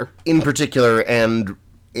done, the better. In particular, and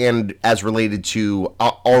as related to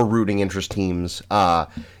our rooting interest teams,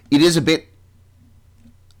 it is a bit.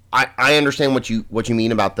 I understand what you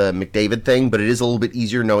mean about the McDavid thing, but it is a little bit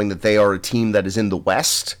easier knowing that they are a team that is in the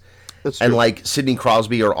West. That's true. And like Sidney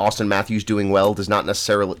Crosby or Austin Matthews doing well does not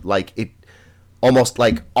necessarily like it. Almost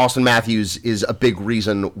like Austin Matthews is a big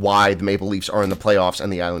reason why the Maple Leafs are in the playoffs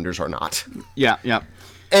and the Islanders are not. Yeah.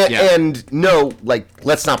 And no, like,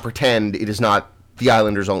 let's not pretend it is not the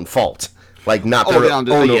Islanders' own fault. Like, not their own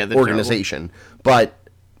organization. But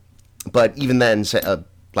even then,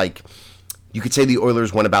 like, you could say the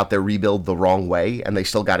Oilers went about their rebuild the wrong way, and they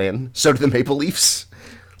still got in. So did the Maple Leafs.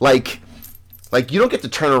 Like, you don't get to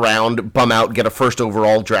turn around, bum out, get a first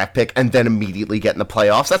overall draft pick, and then immediately get in the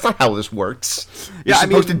playoffs. That's not how this works. You're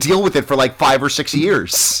supposed to deal with it for like 5 or 6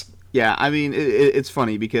 years. Yeah, I mean, it's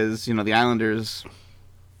funny because, the Islanders...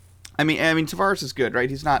 I mean, Tavares is good, right?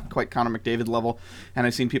 He's not quite Connor McDavid level, and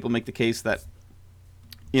I've seen people make the case that,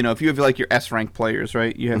 if you have like your S-rank players,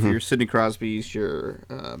 right? You have your Sidney Crosbys, your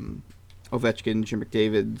Ovechkins, your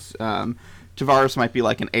McDavids. Tavares might be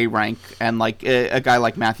like an A rank, and like a guy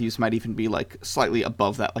like Matthews might even be like slightly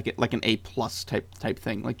above that, like an A plus type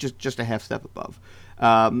thing, like just a half step above.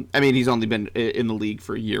 I mean, he's only been in the league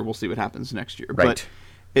for a year. We'll see what happens next year. Right. But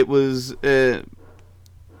it was.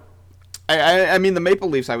 I mean, the Maple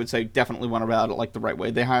Leafs, I would say, definitely went about it like the right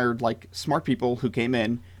way. They hired like smart people who came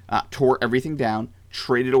in, tore everything down,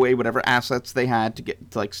 traded away whatever assets they had to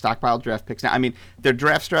get to like stockpile draft picks. Now, I mean, their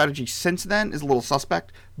draft strategy since then is a little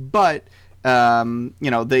suspect, but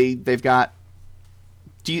they've got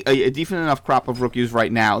a decent enough crop of rookies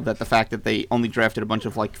right now that the fact that they only drafted a bunch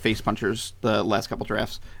of like face punchers the last couple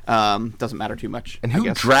drafts doesn't matter too much. And who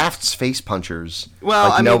drafts face punchers?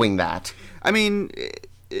 Well, like, knowing that. I mean.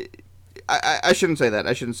 I shouldn't say that.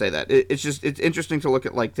 It's interesting to look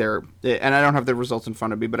at like their, and I don't have the results in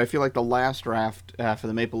front of me, but I feel like the last draft for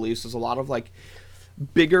the Maple Leafs is a lot of like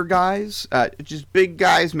bigger guys, just big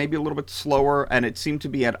guys, maybe a little bit slower, and it seemed to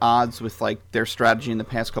be at odds with like their strategy in the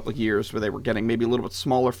past couple of years, where they were getting maybe a little bit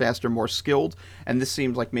smaller, faster, more skilled, and this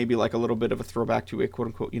seemed like maybe like a little bit of a throwback to a quote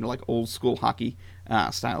unquote like old school hockey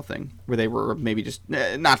style thing, where they were maybe just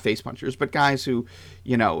not face punchers, but guys who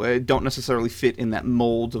don't necessarily fit in that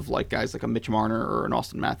mold of like guys like a Mitch Marner or an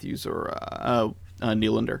Austin Matthews or a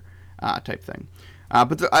Nylander type thing.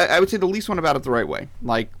 But I would say the Leafs went about it the right way.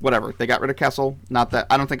 Like, whatever. They got rid of Kessel. Not that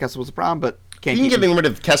I don't think Kessel was a problem, but getting rid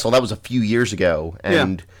of Kessel, that was a few years ago.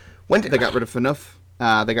 And when they got rid of Phaneuf.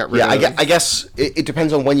 They got rid of... I guess it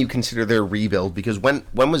depends on when you consider their rebuild, because when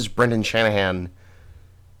was Brendan Shanahan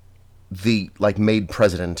made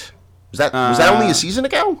president? Was that only a season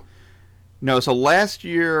ago? No, so last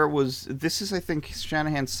year this is I think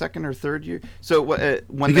Shanahan's second or third year. So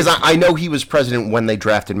because I know he was president when they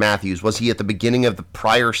drafted Matthews. Was he at the beginning of the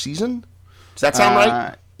prior season? Does that sound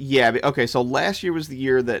right? Yeah. Okay. So last year was the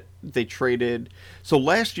year that they traded. So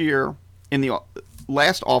last year in the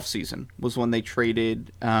last off season was when they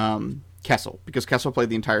traded Kessel, because Kessel played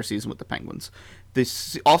the entire season with the Penguins.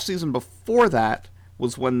 This off season before that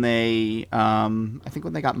was when they I think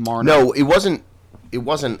when they got Marner. No, it wasn't. It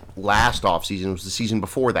wasn't last offseason. It was the season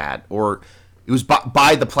before that, or it was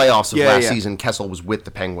by the playoffs of last season. Kessel was with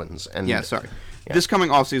the Penguins, and sorry. Yeah. This coming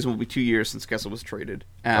offseason will be 2 years since Kessel was traded.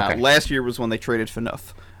 Okay. Last year was when they traded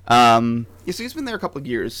Phaneuf. You see, he's been there a couple of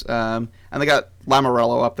years, and they got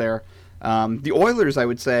Lamoriello up there. The Oilers, I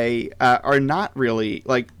would say, are not really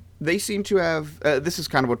like they seem to have. This is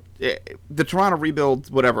kind of what the Toronto rebuild,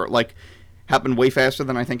 whatever. Like happened way faster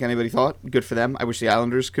than I think anybody thought. Good for them. I wish the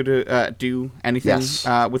Islanders could do anything Yes.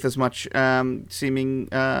 with as much seeming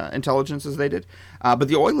intelligence as they did. But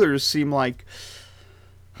the Oilers seem like,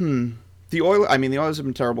 the Oilers have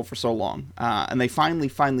been terrible for so long, and they finally,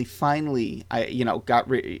 got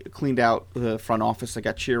cleaned out the front office. They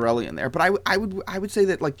got Chiarelli in there, but I would say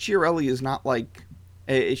that like Chiarelli is not like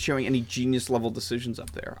is showing any genius level decisions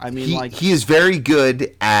up there. I mean, he is very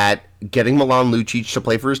good at getting Milan Lucic to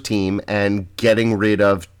play for his team and getting rid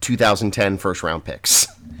of 2010 first round picks.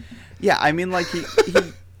 Yeah, I mean, like he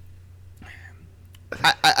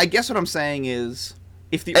I guess what I'm saying is,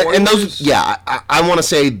 if the Oilers... And those, I want to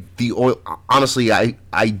say the Oil. Honestly,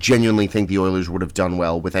 I genuinely think the Oilers would have done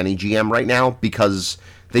well with any GM right now because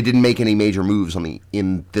they didn't make any major moves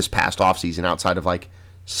in this past offseason outside of like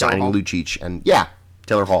signing Lucic and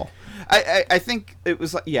Taylor Hall. I think it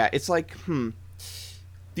was like, it's like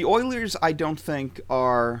the Oilers I don't think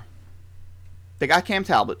are... They got Cam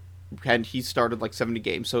Talbot, and he started like 70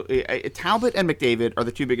 games. So Talbot and McDavid are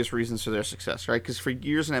the two biggest reasons for their success, right? Because for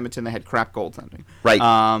years in Edmonton, they had crap goaltending. Right.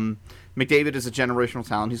 McDavid is a generational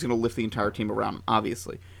talent. He's going to lift the entire team around him,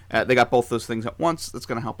 obviously. They got both those things at once. That's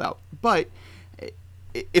going to help out. But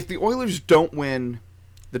if the Oilers don't win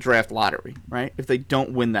the draft lottery, right? If they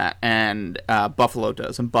don't win that, and Buffalo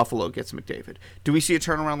does, and Buffalo gets McDavid, do we see a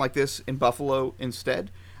turnaround like this in Buffalo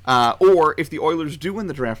instead? Or if the Oilers do win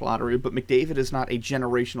the draft lottery, but McDavid is not a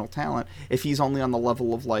generational talent, if he's only on the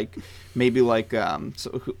level of like maybe like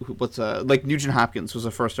like Nugent Hopkins was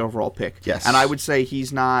a first overall pick, yes, and I would say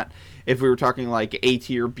he's not. If we were talking like A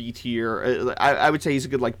tier, B tier, I would say he's a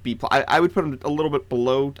good like B+. I would put him a little bit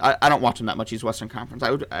below. I don't watch him that much. He's Western Conference. I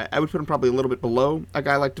would put him probably a little bit below a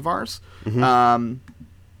guy like Tavares,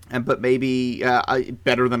 but maybe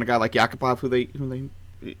better than a guy like Yakupov,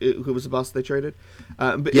 who was the bust they traded.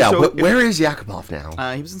 Where is Yakupov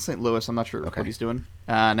now? He was in St. Louis. I'm not sure what he's doing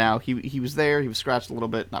now. He was there. He was scratched a little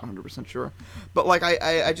bit. Not 100% sure. But like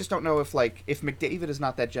I just don't know if McDavid is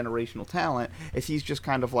not that generational talent, if he's just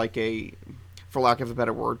kind of like a, for lack of a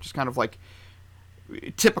better word, just kind of like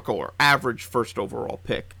typical or average first overall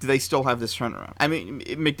pick. Do they still have this turnaround? I mean,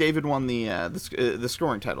 McDavid won the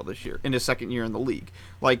scoring title this year in his second year in the league.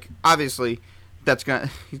 Like obviously,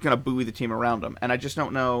 he's gonna buoy the team around him, and I just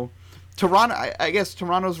don't know. Toronto, I guess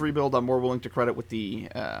Toronto's rebuild, I'm more willing to credit with the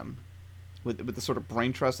with the sort of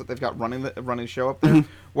brain trust that they've got running the show up there.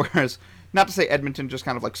 Whereas, not to say Edmonton just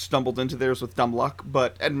kind of like stumbled into theirs with dumb luck,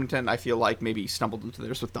 but Edmonton, I feel like maybe stumbled into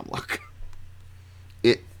theirs with dumb luck.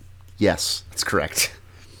 Yes, that's correct.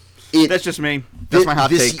 That's just me. That's my hot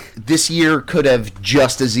take. This year could have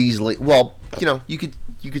just as easily. Well, you could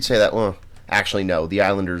say that. Well, actually, no. The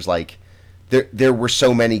Islanders There were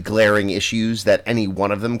so many glaring issues that any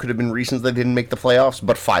one of them could have been reasons they didn't make the playoffs,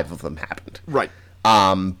 but 5 of them happened. Right.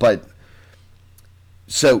 But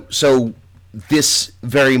so this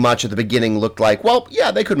very much at the beginning looked like, well, yeah,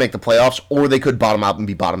 they could make the playoffs, or they could bottom out and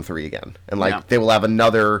be bottom 3 again. And they will have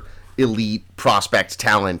another elite prospect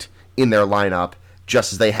talent in their lineup,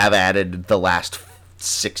 just as they have added the last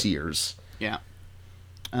 6 years. Yeah.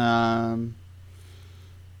 Because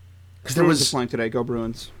there was playing today. Go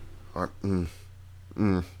Bruins. I think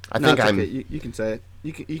I'm. Okay. You can say it.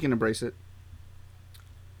 You can embrace it.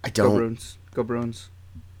 I don't. Go Bruins. Go Bruins.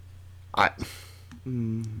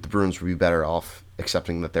 The Bruins would be better off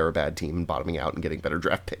accepting that they're a bad team and bottoming out and getting better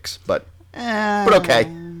draft picks. But okay.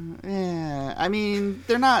 Yeah. I mean,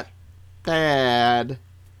 they're not bad.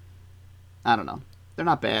 I don't know. They're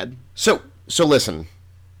not bad. So listen.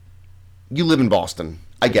 You live in Boston.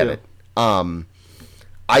 I get it.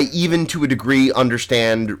 I even, to a degree,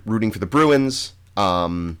 understand rooting for the Bruins.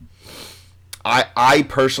 I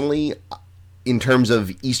personally, in terms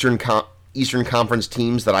of Eastern Conference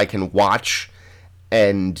teams that I can watch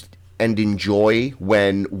and enjoy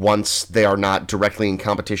once they are not directly in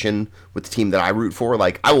competition with the team that I root for,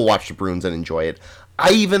 I will watch the Bruins and enjoy it.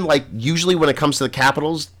 I even, usually when it comes to the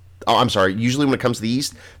Capitals... usually when it comes to the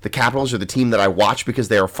East, the Capitals are the team that I watch because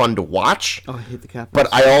they are fun to watch. Oh, I hate the Capitals.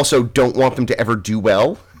 But I also don't want them to ever do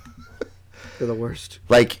well. They're the worst.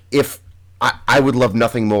 If I would love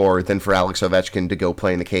nothing more than for Alex Ovechkin to go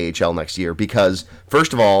play in the KHL next year because,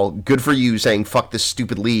 first of all, good for you saying, fuck this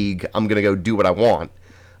stupid league, I'm going to go do what I want.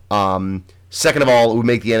 Second of all, it would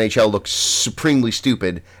make the NHL look supremely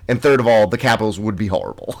stupid. And third of all, the Capitals would be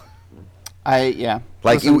horrible.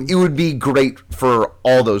 It would be great for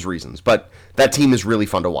all those reasons, but that team is really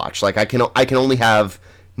fun to watch. I can only have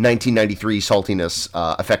 1993 saltiness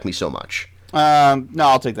affect me so much. No,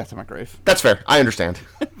 I'll take that to my grave. That's fair. I understand.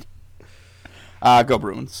 Go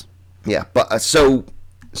Bruins. Yeah, but so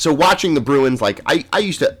So watching the Bruins, like I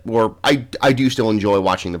used to, or I do still enjoy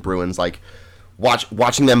watching the Bruins, like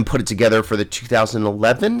watching them put it together for the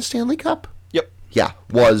 2011 Stanley Cup. Yep. Yeah,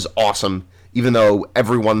 was awesome. Even though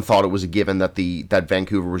everyone thought it was a given that that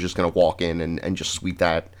Vancouver was just going to walk in and just sweep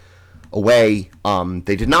that away,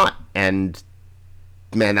 they did not. And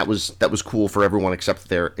man, that was cool for everyone except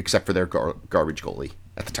for their garbage goalie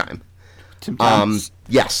at the time. Tim Thomas.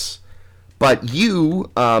 Yes, but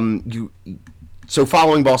you so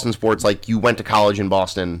following Boston sports, like you went to college in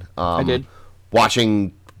Boston. I did.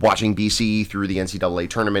 Watching BC through the NCAA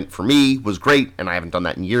tournament for me was great, and I haven't done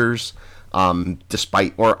that in years. Not in the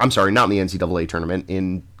NCAA tournament,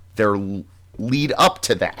 in their lead up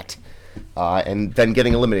to that, and then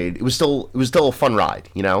getting eliminated. It was still a fun ride,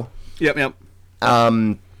 you know. Yep.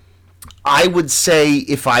 I would say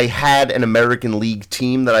if I had an American League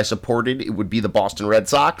team that I supported, it would be the Boston Red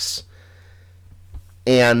Sox.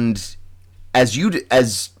 And as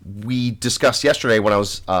we discussed yesterday when I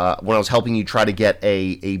was helping you try to get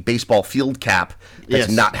a baseball field cap that Yes.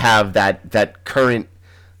 did not have that current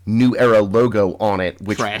New Era logo on it,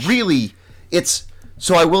 which Trash. really it's.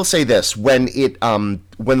 So I will say this: when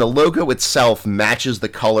the logo itself matches the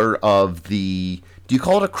color of do you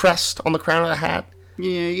call it a crest on the crown of the hat?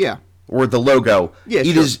 Yeah. Or the logo? Yeah, it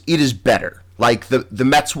sure. it is better. Like the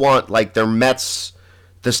Mets want like their Mets,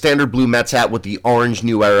 the standard blue Mets hat with the orange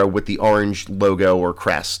New Era with the orange logo or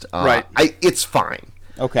crest. Right. It's fine.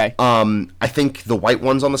 Okay. I think the white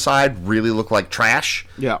ones on the side really look like trash.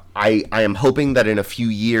 Yeah. I am hoping that in a few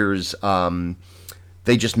years,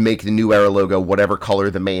 they just make the New Era logo whatever color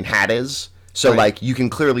the main hat is. So Right. like you can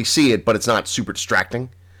clearly see it, but it's not super distracting.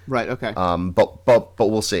 Right. Okay. But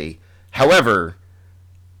we'll see. However,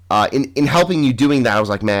 in helping you doing that, I was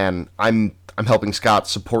like, man, I'm helping Scott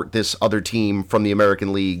support this other team from the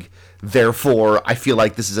American League. Therefore, I feel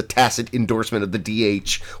like this is a tacit endorsement of the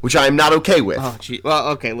DH, which I am not okay with. Oh, gee. Well,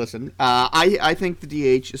 okay. Listen, I think the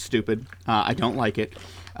DH is stupid. I don't like it.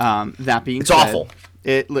 That being It's said, awful.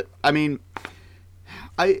 I mean,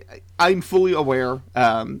 I'm fully aware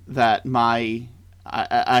that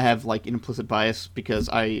I have like an implicit bias because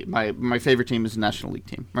my favorite team is the National League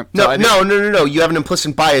team. Right? So No. You have an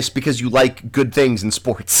implicit bias because you like good things in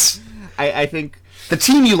sports. I think. The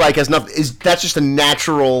team you like has nothing. That's just a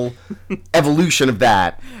natural evolution of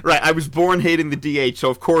that. Right, I was born hating the DH, so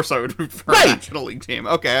of course I would root for Right. a National League team.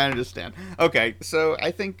 Okay, I understand. Okay, so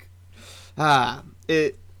I think I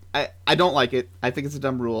don't like it. I think it's a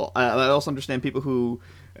dumb rule. I also understand people who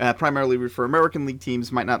primarily root for American League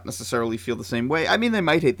teams might not necessarily feel the same way. I mean, they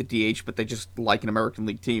might hate the DH, but they just like an American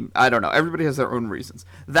League team. I don't know. Everybody has their own reasons.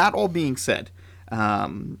 That all being said,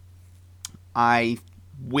 I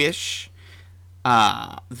wish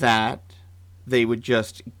that they would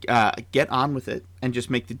just get on with it and just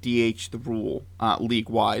make the DH the rule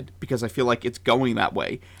league-wide, because I feel like it's going that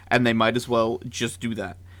way, and they might as well just do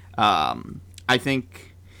that. I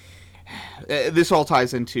think this all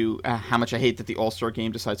ties into how much I hate that the All-Star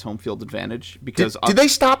Game decides home field advantage, because... Did they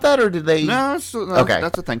stop that, or did they... No, Okay.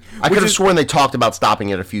 that's the thing. I Which could have is- sworn they talked about stopping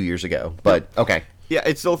it a few years ago, but okay. Yeah,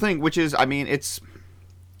 it's still a thing, which is, I mean, it's...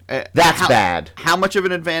 That's bad. How much of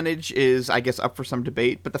an advantage is, I guess, up for some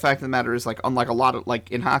debate. But the fact of the matter is, like, unlike a lot of,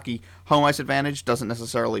 like, in hockey, home ice advantage doesn't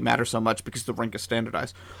necessarily matter so much because the rink is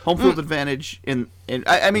standardized. Home field advantage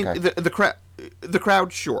I mean, Okay. the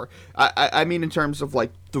crowd, sure. I mean, in terms of,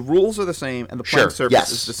 like, the rules are the same and the playing Sure, surface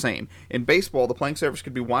yes. is the same. In baseball, the playing surface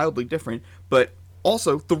could be wildly different, but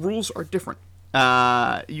also the rules are different.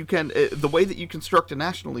 You can the way that you construct a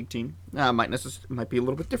National League team might be a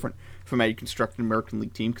little bit different from how you construct an American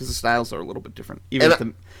League team, because the styles are a little bit different. Even And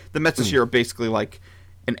if the Mets this year are basically like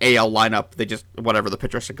an AL lineup. They just the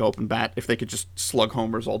pitcher has to go up and bat. If they could just slug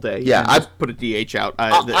homers all day, Yeah, and just put a DH out.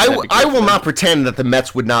 I will not. not pretend that the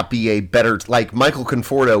Mets would not be a better... Like, Michael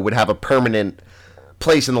Conforto would have a permanent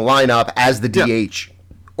place in the lineup as the DH.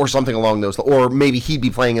 Or something along those... Or maybe he'd be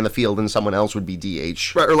playing in the field and someone else would be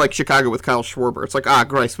DH. Right, or like Chicago with Kyle Schwarber. It's like,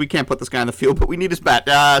 Grace, we can't put this guy in the field, but we need his bat.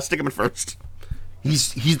 Stick him in first.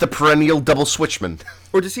 He's the perennial double switchman.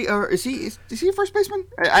 Or is he a first baseman?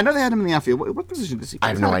 I know they had him in the outfield. What position does he play? I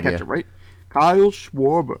have He's no not a idea. Catcher, right? Kyle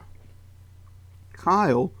Schwarber.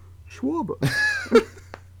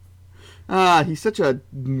 He's such a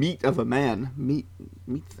meat of a man. Meat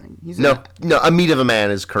thing. He's No, a meat of a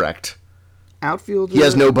man is correct. an outfielder. He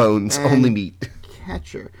has no bones, and only meat.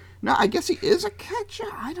 Catcher. No, I guess he is a catcher.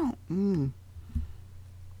 I don't.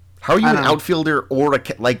 How are you I an don't know. outfielder or I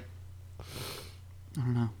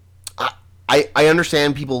don't know. I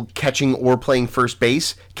understand people catching or playing first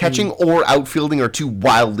base. Catching or outfielding are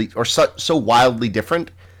so wildly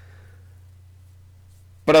different.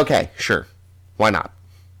 But okay, sure. Why not?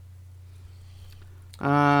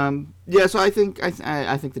 Yeah, so I think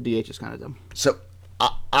I think the DH is kind of dumb. So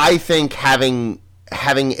I think having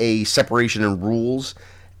a separation in rules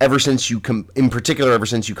ever since in particular ever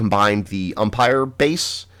since you combined the umpire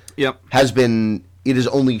base, Yep. it has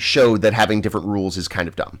only showed that having different rules is kind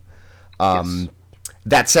of dumb. Yes.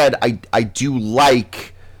 That said, I do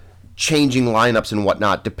like changing lineups and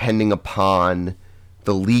whatnot depending upon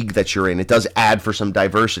the league that you're in. It does add for some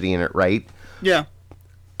diversity in it, right? Yeah.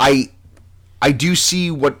 I do see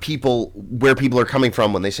where people are coming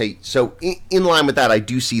from when they say so. In line with that, I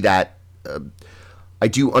do see that. I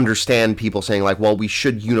do understand people saying like, well, we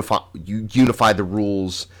should unify the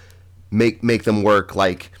rules, make them work.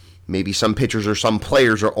 Like maybe some pitchers or some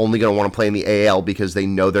players are only going to want to play in the AL because they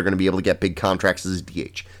know they're going to be able to get big contracts as a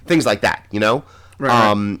DH. Things like that, you know,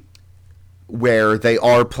 Right. where they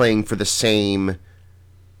are playing for the same.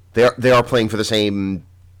 They are playing for the same.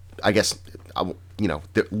 I guess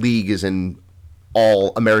the league is in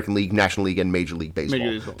all American League, National League, and Major League Baseball.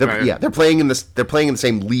 Major League Baseball, They're, right. Yeah, they're playing in this. They're playing in the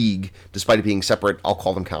same league, despite it being separate. I'll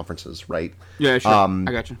call them conferences, right? Yeah, sure.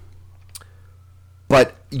 I got you.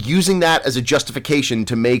 But using that as a justification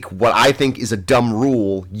to make what I think is a dumb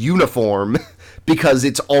rule uniform, because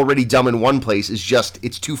it's already dumb in one place,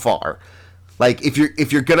 it's too far. Like if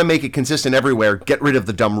you're gonna make it consistent everywhere, get rid of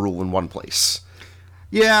the dumb rule in one place.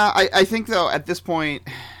 Yeah, I think though at this point,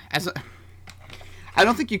 I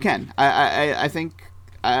don't think you can. I think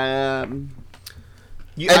and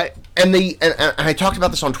I talked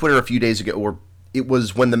about this on Twitter a few days ago, or it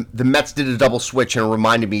was when the Mets did a double switch, and it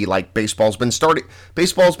reminded me like baseball's been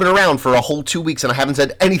around for a whole 2 weeks, and I haven't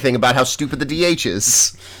said anything about how stupid the DH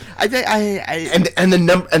is. And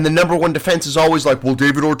the number one defense is always like, well,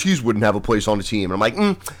 David Ortiz wouldn't have a place on the team, and I'm like,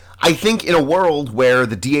 I think in a world where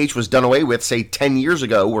the DH was done away with, say 10 years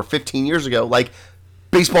ago or 15 years ago, like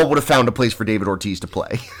baseball would have found a place for David Ortiz to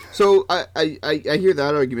play. So I hear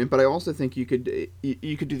that argument, but I also think you could do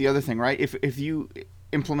the other thing, right? If you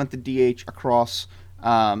implement the DH across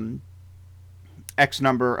X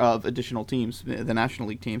number of additional teams, the National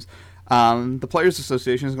League teams, the Players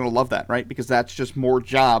Association is going to love that, right? Because that's just more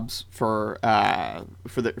jobs for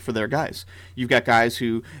their guys. You've got guys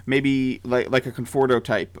who maybe like a Conforto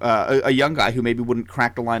type, a young guy who maybe wouldn't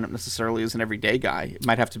crack the lineup necessarily as an everyday guy. It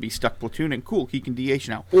might have to be stuck platooning. Cool, he can DH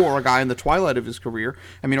now. Or a guy in the twilight of his career.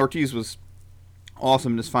 I mean, Ortiz was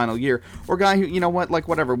awesome in his final year, or a guy who,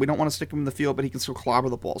 whatever, we don't want to stick him in the field, but he can still clobber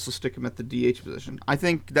the ball, so stick him at the DH position. I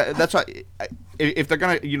think that's why, if they're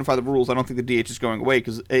going to unify the rules, I don't think the DH is going away,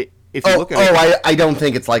 because if you look at it... I don't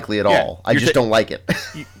think it's likely at all. I just don't like it.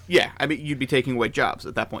 Yeah, I mean, you'd be taking away jobs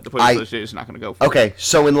at that point. The Players Association is not going to go for it. Okay,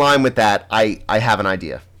 so in line with that, I have an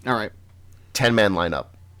idea. All right. 10-man lineup,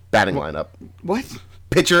 batting lineup. What?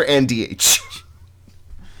 Pitcher and DH.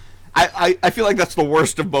 I feel like that's the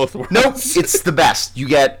worst of both worlds. Nope, it's the best. You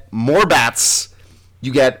get more bats,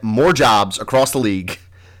 you get more jobs across the league.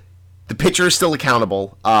 The pitcher is still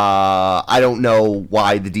accountable. I don't know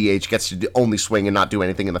why the DH gets to only swing and not do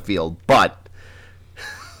anything in the field, but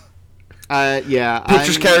yeah,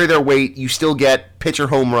 pitchers carry their weight. You still get pitcher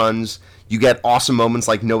home runs. You get awesome moments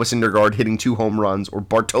like Noah Syndergaard hitting 2 home runs, or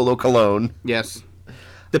Bartolo Colon. Yes,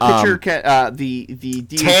 the pitcher the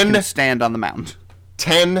DH can stand on the mound.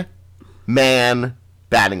 10-man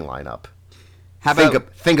batting lineup.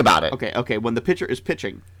 Think about it. Okay. When the pitcher is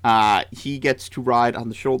pitching, he gets to ride on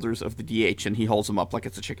the shoulders of the DH, and he holds him up like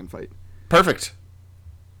it's a chicken fight. Perfect.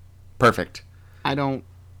 I don't...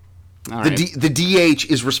 The DH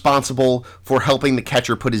is responsible for helping the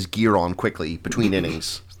catcher put his gear on quickly between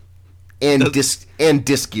innings. And disc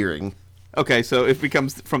gearing. Okay, so it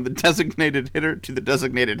becomes from the designated hitter to the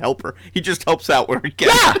designated helper. He just helps out where he can.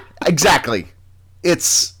 Yeah, exactly.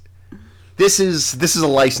 This is a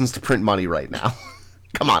license to print money right now.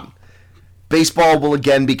 Come on. Baseball will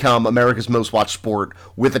again become America's most watched sport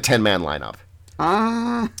with a 10-man lineup.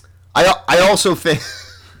 I also think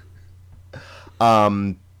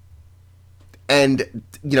and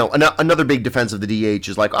another big defense of the DH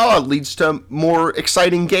is like, it leads to more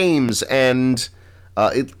exciting games, and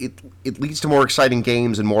it leads to more exciting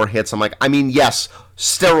games and more hits. I'm like, I mean, yes,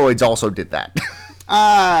 steroids also did that.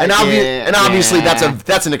 Obviously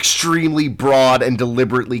that's an extremely broad and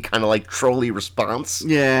deliberately kind of like trolly response.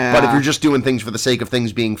 Yeah. But if you're just doing things for the sake of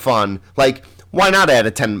things being fun, like, why not add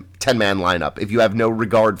a 10-man lineup if you have no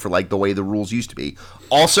regard for like the way the rules used to be?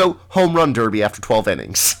 Also, home run derby after 12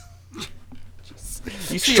 innings.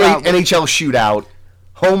 You see Straight NHL shootout,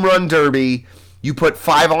 home run derby. You put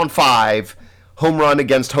 5-on-5, home run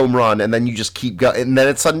against home run, and then you just keep going, and then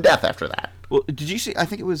it's sudden death after that. Well, did you see? I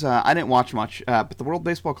think it was. I didn't watch much, but the World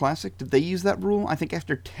Baseball Classic. Did they use that rule? I think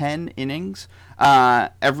after 10 innings,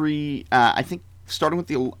 I think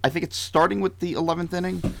I think it's starting with the 11th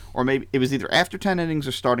inning, or maybe it was either after 10 innings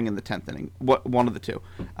or starting in the 10th inning. One of the two.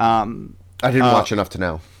 I didn't watch enough to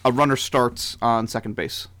know. A runner starts on second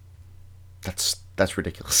base. That's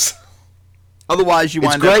ridiculous. Otherwise, you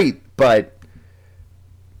wind up... It's great, but...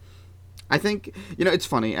 I think, it's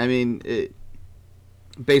funny. I mean,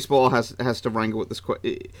 baseball has to wrangle with this...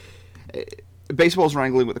 baseball's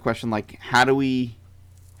wrangling with the question, like, how do we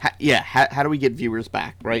get viewers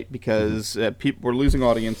back, right? Because we're losing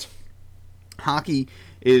audience. Hockey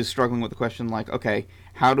is struggling with the question, like, okay,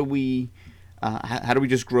 how do we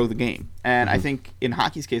just grow the game? And I think in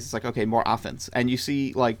hockey's case, it's like, okay, more offense. And you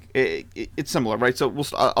see, like, it's similar, right? So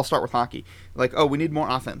I'll start with hockey. Like, we need more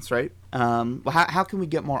offense, right? Well, how can we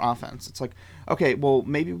get more offense? It's like, okay, well,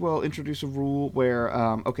 maybe we'll introduce a rule where,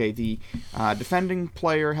 the defending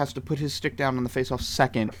player has to put his stick down on the faceoff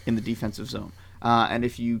second in the defensive zone. And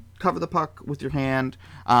if you cover the puck with your hand,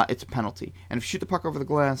 it's a penalty. And if you shoot the puck over the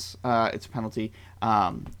glass, it's a penalty.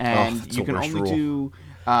 And you can only do...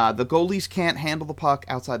 the goalies can't handle the puck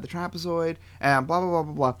outside the trapezoid, and blah, blah, blah,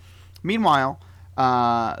 blah, blah. Meanwhile,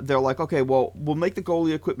 they're like, okay, well, we'll make the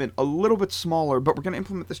goalie equipment a little bit smaller, but we're going to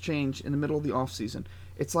implement this change in the middle of the offseason.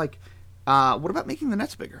 It's like, what about making the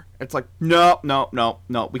nets bigger? It's like, no.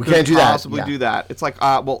 We couldn't possibly do that. It's like,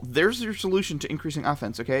 well, there's your solution to increasing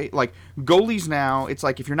offense, okay? Like, goalies now, it's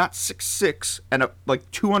like, if you're not 6'6" and like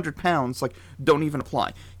 200 pounds, like, don't even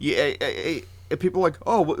apply. People are like,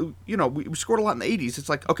 we scored a lot in the 80s. It's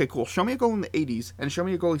like, okay, cool. Show me a goal in the 80s and show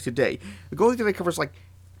me a goalie today. The goalie today covers, like,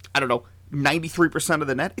 I don't know, 93% of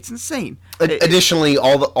the net. It's insane. Additionally,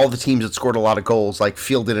 all the teams that scored a lot of goals, like,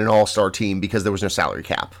 fielded an all-star team because there was no salary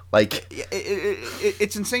cap. Like,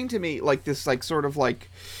 it's insane to me. Like, this, like, sort of like,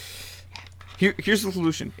 here's the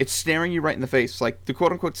solution. It's staring you right in the face. Like, the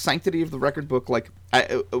quote-unquote sanctity of the record book. Like,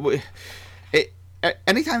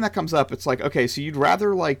 anytime that comes up, it's like, okay, so you'd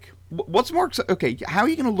rather, like, what's more, okay, how are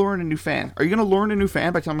you going to learn a new fan? Are you going to learn a new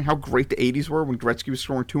fan by telling me how great the 80s were when Gretzky was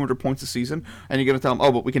scoring 200 points a season? And you're going to tell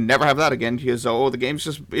them, but we can never have that again because, the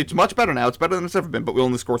game's it's much better now. It's better than it's ever been, but we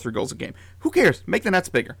only score 3 goals a game. Who cares? Make the nets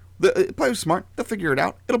bigger. The players smart. They'll figure it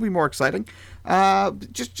out. It'll be more exciting. The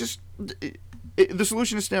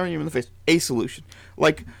solution is staring you in the face. A solution.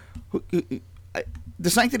 Like, the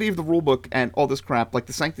sanctity of the rule book and all this crap, like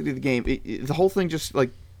the sanctity of the game, the whole thing just,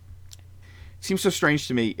 like, seems so strange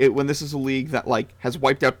to me when this is a league that, like, has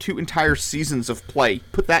wiped out 2 entire seasons of play.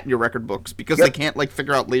 Put that in your record books because they can't, like,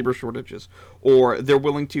 figure out labor shortages, or they're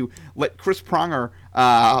willing to let Chris Pronger,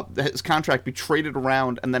 his contract, be traded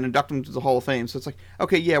around and then induct him to the Hall of Fame. So it's like,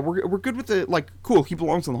 okay, yeah, we're good with the, like, cool, he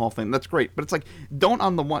belongs in the Hall of Fame. That's great, but it's like, don't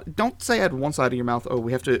say at one side of your mouth,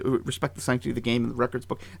 we have to respect the sanctity of the game and the records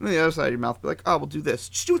book, and then the other side of your mouth be like, we'll do this.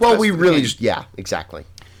 Just do it. Well, we really just exactly.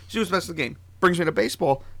 Just do what's best of the game. Brings me to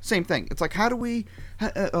baseball, same thing. It's like, how do we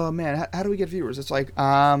get viewers? It's like,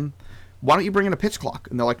 why don't you bring in a pitch clock?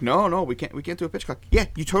 And they're like, no, we can't do a pitch clock. Yeah,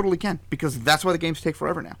 you totally can, because that's why the games take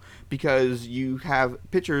forever now. Because you have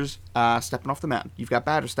pitchers stepping off the mound. You've got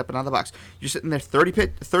batters stepping out of the box. You're sitting there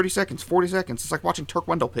 30 seconds, 40 seconds. It's like watching Turk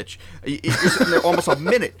Wendell pitch. You're sitting there almost a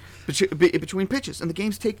minute between pitches, and the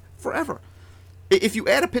games take forever. If you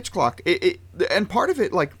add a pitch clock, and part of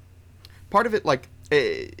it,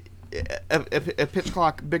 a pitch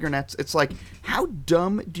clock, bigger nets, it's like, how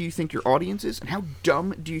dumb do you think your audience is, and how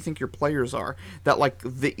dumb do you think your players are that, like,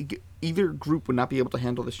 either group would not be able to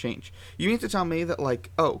handle this change? You mean to tell me that,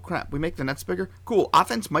 like, oh crap, we make the nets bigger, cool,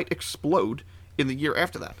 offense might explode in the year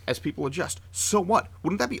after that as people adjust. So what?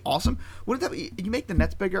 Wouldn't that be awesome? Wouldn't that be, you make the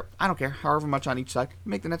nets bigger, I don't care, however much on each side, you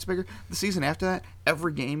make the nets bigger, the season after that,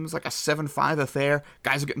 every game is like a 7-5 affair,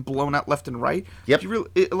 guys are getting blown out left and right. Yep. Do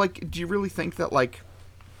you really think that, like,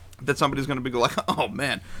 that somebody's going to be like, oh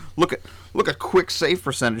man, look at quick save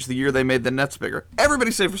percentage the year they made the nets bigger.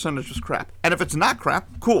 Everybody's save percentage was crap. And if it's not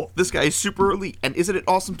crap, cool, this guy is super elite. And isn't it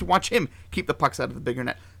awesome to watch him keep the pucks out of the bigger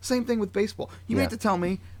net? Same thing with baseball. You have to tell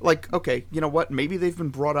me, like, okay, you know what, maybe they've been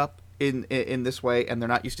brought up in this way and they're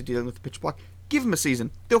not used to dealing with the pitch block. Give them a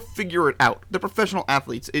season. They'll figure it out. They're professional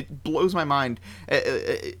athletes. It blows my mind.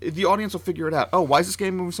 The audience will figure it out. Oh, why is this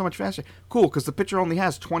game moving so much faster? Cool, because the pitcher only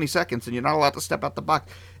has 20 seconds and you're not allowed to step out the box.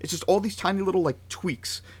 It's just all these tiny little, like,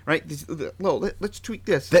 tweaks, right? Let's tweak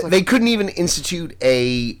this. They couldn't even institute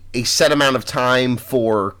a set amount of time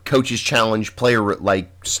for coaches challenge play reviews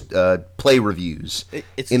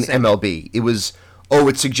in MLB. It was,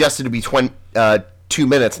 it's suggested to be 2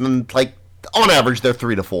 minutes, and then, like, on average, they're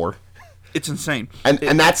 3 to 4. It's insane.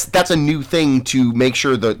 And that's a new thing to make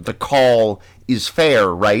sure the call is fair,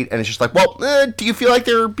 right? And it's just like, well, do you feel like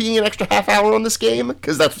there being an extra half hour on this game?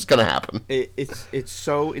 Because that's what's going to happen. It's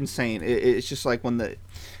so insane. It's just like when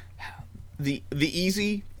the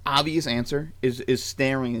easy, obvious answer is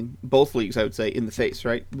staring both leagues, I would say, in the face,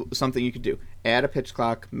 right? Something you could do. Add a pitch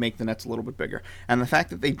clock, make the nets a little bit bigger. And the fact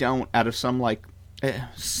that they don't, out of some, like,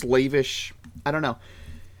 slavish, I don't know.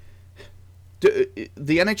 The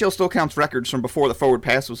NHL still counts records from before the forward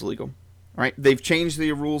pass was legal, right? They've changed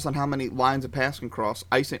the rules on how many lines a pass can cross.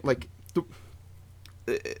 Icing, like,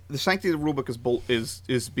 the sanctity of the rulebook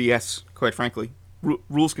is BS, quite frankly.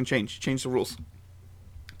 Rules can change. Change the rules.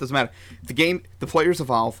 Doesn't matter. The players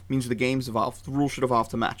evolve means the games evolve. The rules should evolve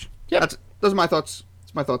to match. Yeah, those are my thoughts.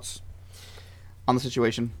 It's my thoughts on the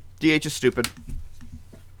situation. DH is stupid.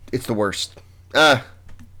 It's the worst. I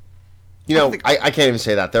can't even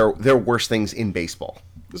say that. There are worse things in baseball.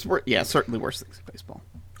 Certainly worse things in baseball.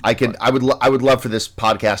 I would love for this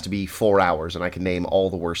podcast to be 4 hours, and I can name all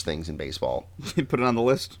the worst things in baseball. Put it on the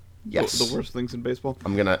list. Yes, the worst things in baseball.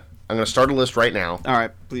 I'm gonna start a list right now. All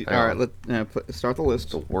right, please. All right, start the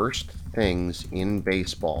list. The worst things in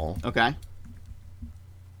baseball. Okay.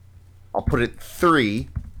 I'll put it 3.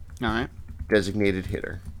 All right. Designated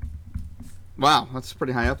hitter. Wow, that's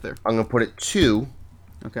pretty high up there. I'm gonna put it 2.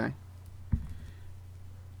 Okay.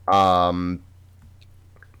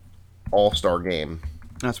 All-Star game.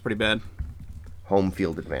 That's pretty bad. Home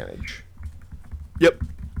field advantage. Yep.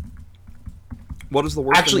 What is the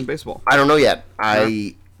worst thing in baseball? I don't know yet.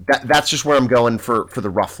 That's just where I'm going for the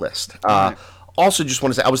rough list. Right. Also, just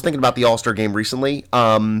want to say, I was thinking about the All-Star game recently.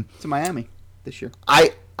 It's in Miami this year.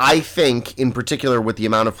 I think, in particular, with the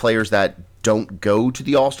amount of players that don't go to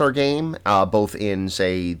the All-Star game, both in,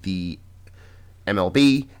 say, the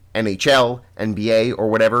MLB, NHL, NBA, or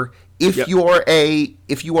whatever, if you are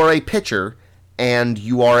a pitcher and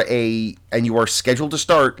you are scheduled to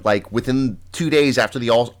start like within 2 days after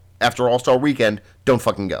All-Star weekend, don't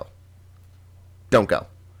fucking go. Don't go.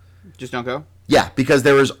 Just don't go? Yeah, because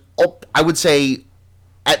there is, I would say,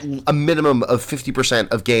 at a minimum of 50%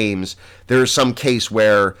 of games, there is some case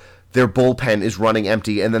where their bullpen is running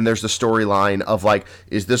empty, and then there's the storyline of like,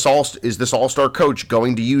 is this all-star coach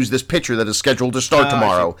going to use this pitcher that is scheduled to start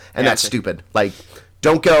tomorrow? And that's stupid. Like,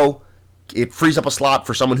 don't go. It frees up a slot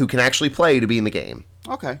for someone who can actually play to be in the game.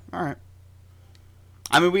 Okay, all right.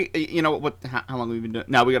 I mean, how long have we been doing?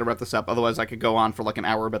 Now we got to wrap this up. Otherwise, I could go on for like an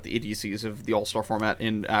hour about the EDCs of the All-Star format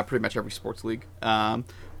in pretty much every sports league. But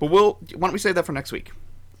why don't we save that for next week?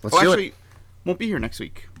 Let's do it. Won't be here next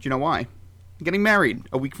week. Do you know why? I'm getting married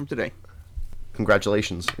a week from today.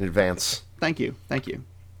 Congratulations in advance. Thank you.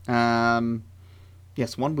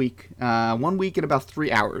 Yes, 1 week. 1 week in about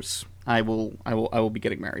 3 hours. I will be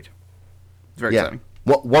getting married. It's very exciting.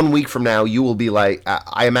 1 week from now, you will be like,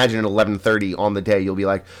 I imagine at 11:30 on the day, you'll be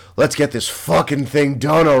like, let's get this fucking thing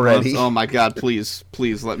done already. Oh my God, please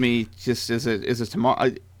let me just, is it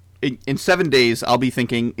tomorrow? In 7 days, I'll be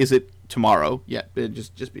thinking, is it tomorrow? Yeah,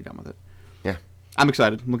 just be done with it. Yeah. I'm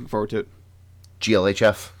excited. I'm looking forward to it.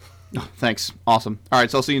 GLHF. Oh, thanks. Awesome. All right,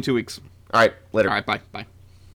 so I'll see you in 2 weeks. All right, later. All right, bye.